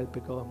la paga del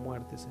pecado es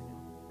muerte, Señor.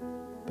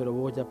 Pero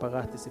vos ya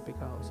pagaste ese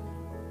pecado, Señor.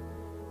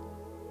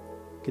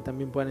 Que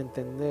también puedan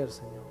entender,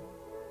 Señor,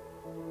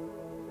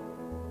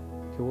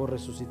 que vos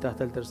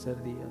resucitaste el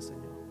tercer día,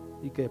 Señor,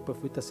 y que después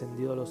fuiste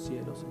ascendido a los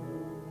cielos,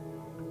 Señor.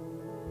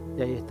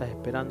 Y ahí estás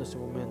esperando ese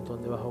momento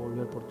donde vas a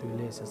volver por tu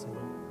iglesia,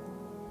 Señor.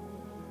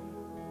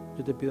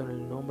 Yo te pido en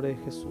el nombre de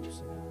Jesús,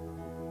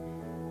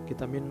 Señor, que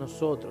también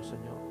nosotros,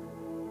 Señor,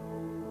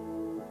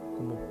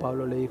 como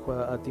Pablo le dijo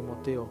a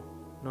Timoteo,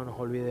 no nos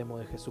olvidemos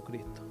de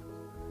Jesucristo.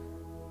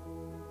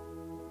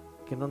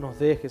 Que no nos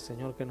dejes,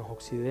 Señor, que nos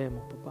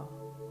oxidemos, papá.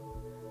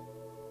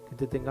 Que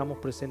te tengamos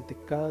presente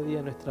cada día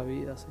en nuestra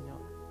vida, Señor.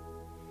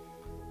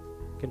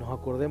 Que nos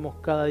acordemos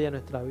cada día de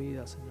nuestra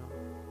vida, Señor.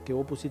 Que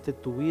vos pusiste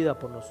tu vida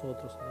por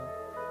nosotros, Señor,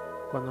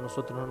 cuando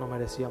nosotros no nos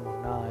merecíamos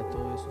nada de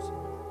todo eso,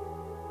 Señor.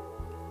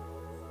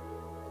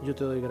 Yo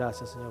te doy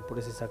gracias, Señor, por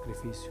ese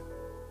sacrificio.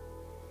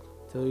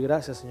 Te doy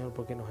gracias, Señor,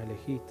 porque nos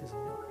elegiste,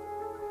 Señor.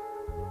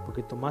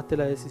 Porque tomaste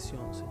la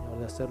decisión, Señor,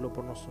 de hacerlo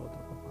por nosotros,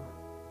 papá.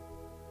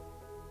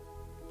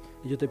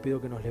 Y yo te pido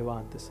que nos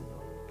levantes,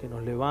 Señor. Que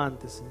nos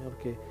levantes, Señor.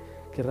 Que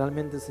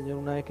realmente, Señor,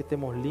 una vez que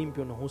estemos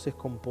limpios, nos uses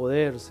con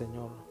poder,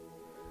 Señor.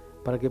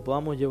 Para que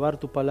podamos llevar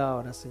tu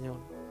palabra, Señor.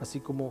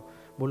 Así como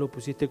vos lo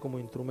pusiste como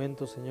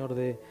instrumento, Señor,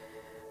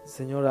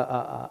 Señor,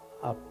 a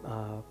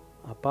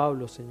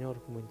Pablo,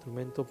 Señor, como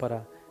instrumento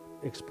para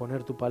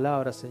exponer tu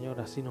palabra, Señor.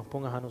 Así nos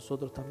pongas a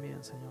nosotros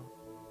también, Señor.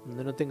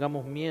 Donde no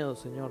tengamos miedo,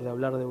 Señor, de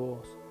hablar de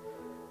vos.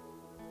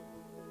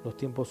 Los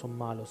tiempos son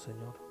malos,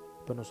 Señor,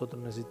 pero nosotros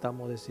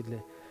necesitamos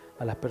decirle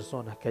a las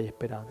personas que hay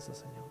esperanza,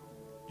 Señor.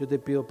 Yo te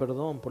pido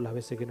perdón por las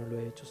veces que no lo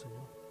he hecho,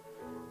 Señor,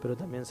 pero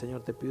también,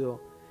 Señor, te pido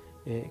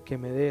que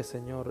me dé,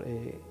 Señor,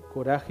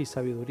 coraje y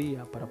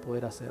sabiduría para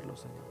poder hacerlo,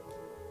 Señor.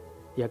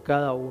 Y a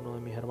cada uno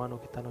de mis hermanos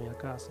que están hoy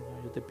acá,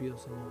 Señor, yo te pido,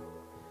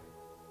 Señor,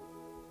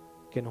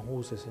 que nos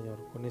use, Señor,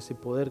 con ese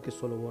poder que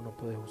solo vos nos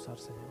podés usar,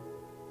 Señor.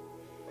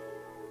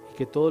 Y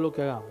que todo lo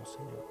que hagamos,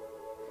 Señor,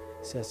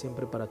 sea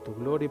siempre para tu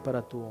gloria y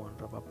para tu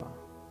honra, papá.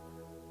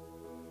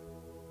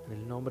 En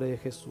el nombre de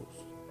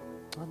Jesús.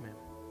 Amén.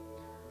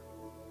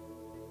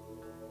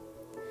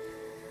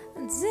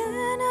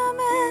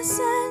 Lléname,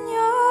 Señor,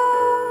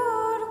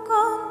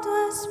 con tu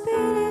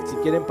espíritu.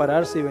 quieren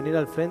pararse y venir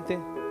al frente,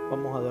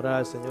 vamos a adorar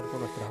al Señor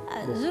con nuestras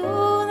voces.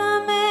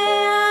 Ayúdame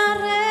a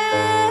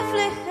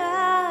reflejar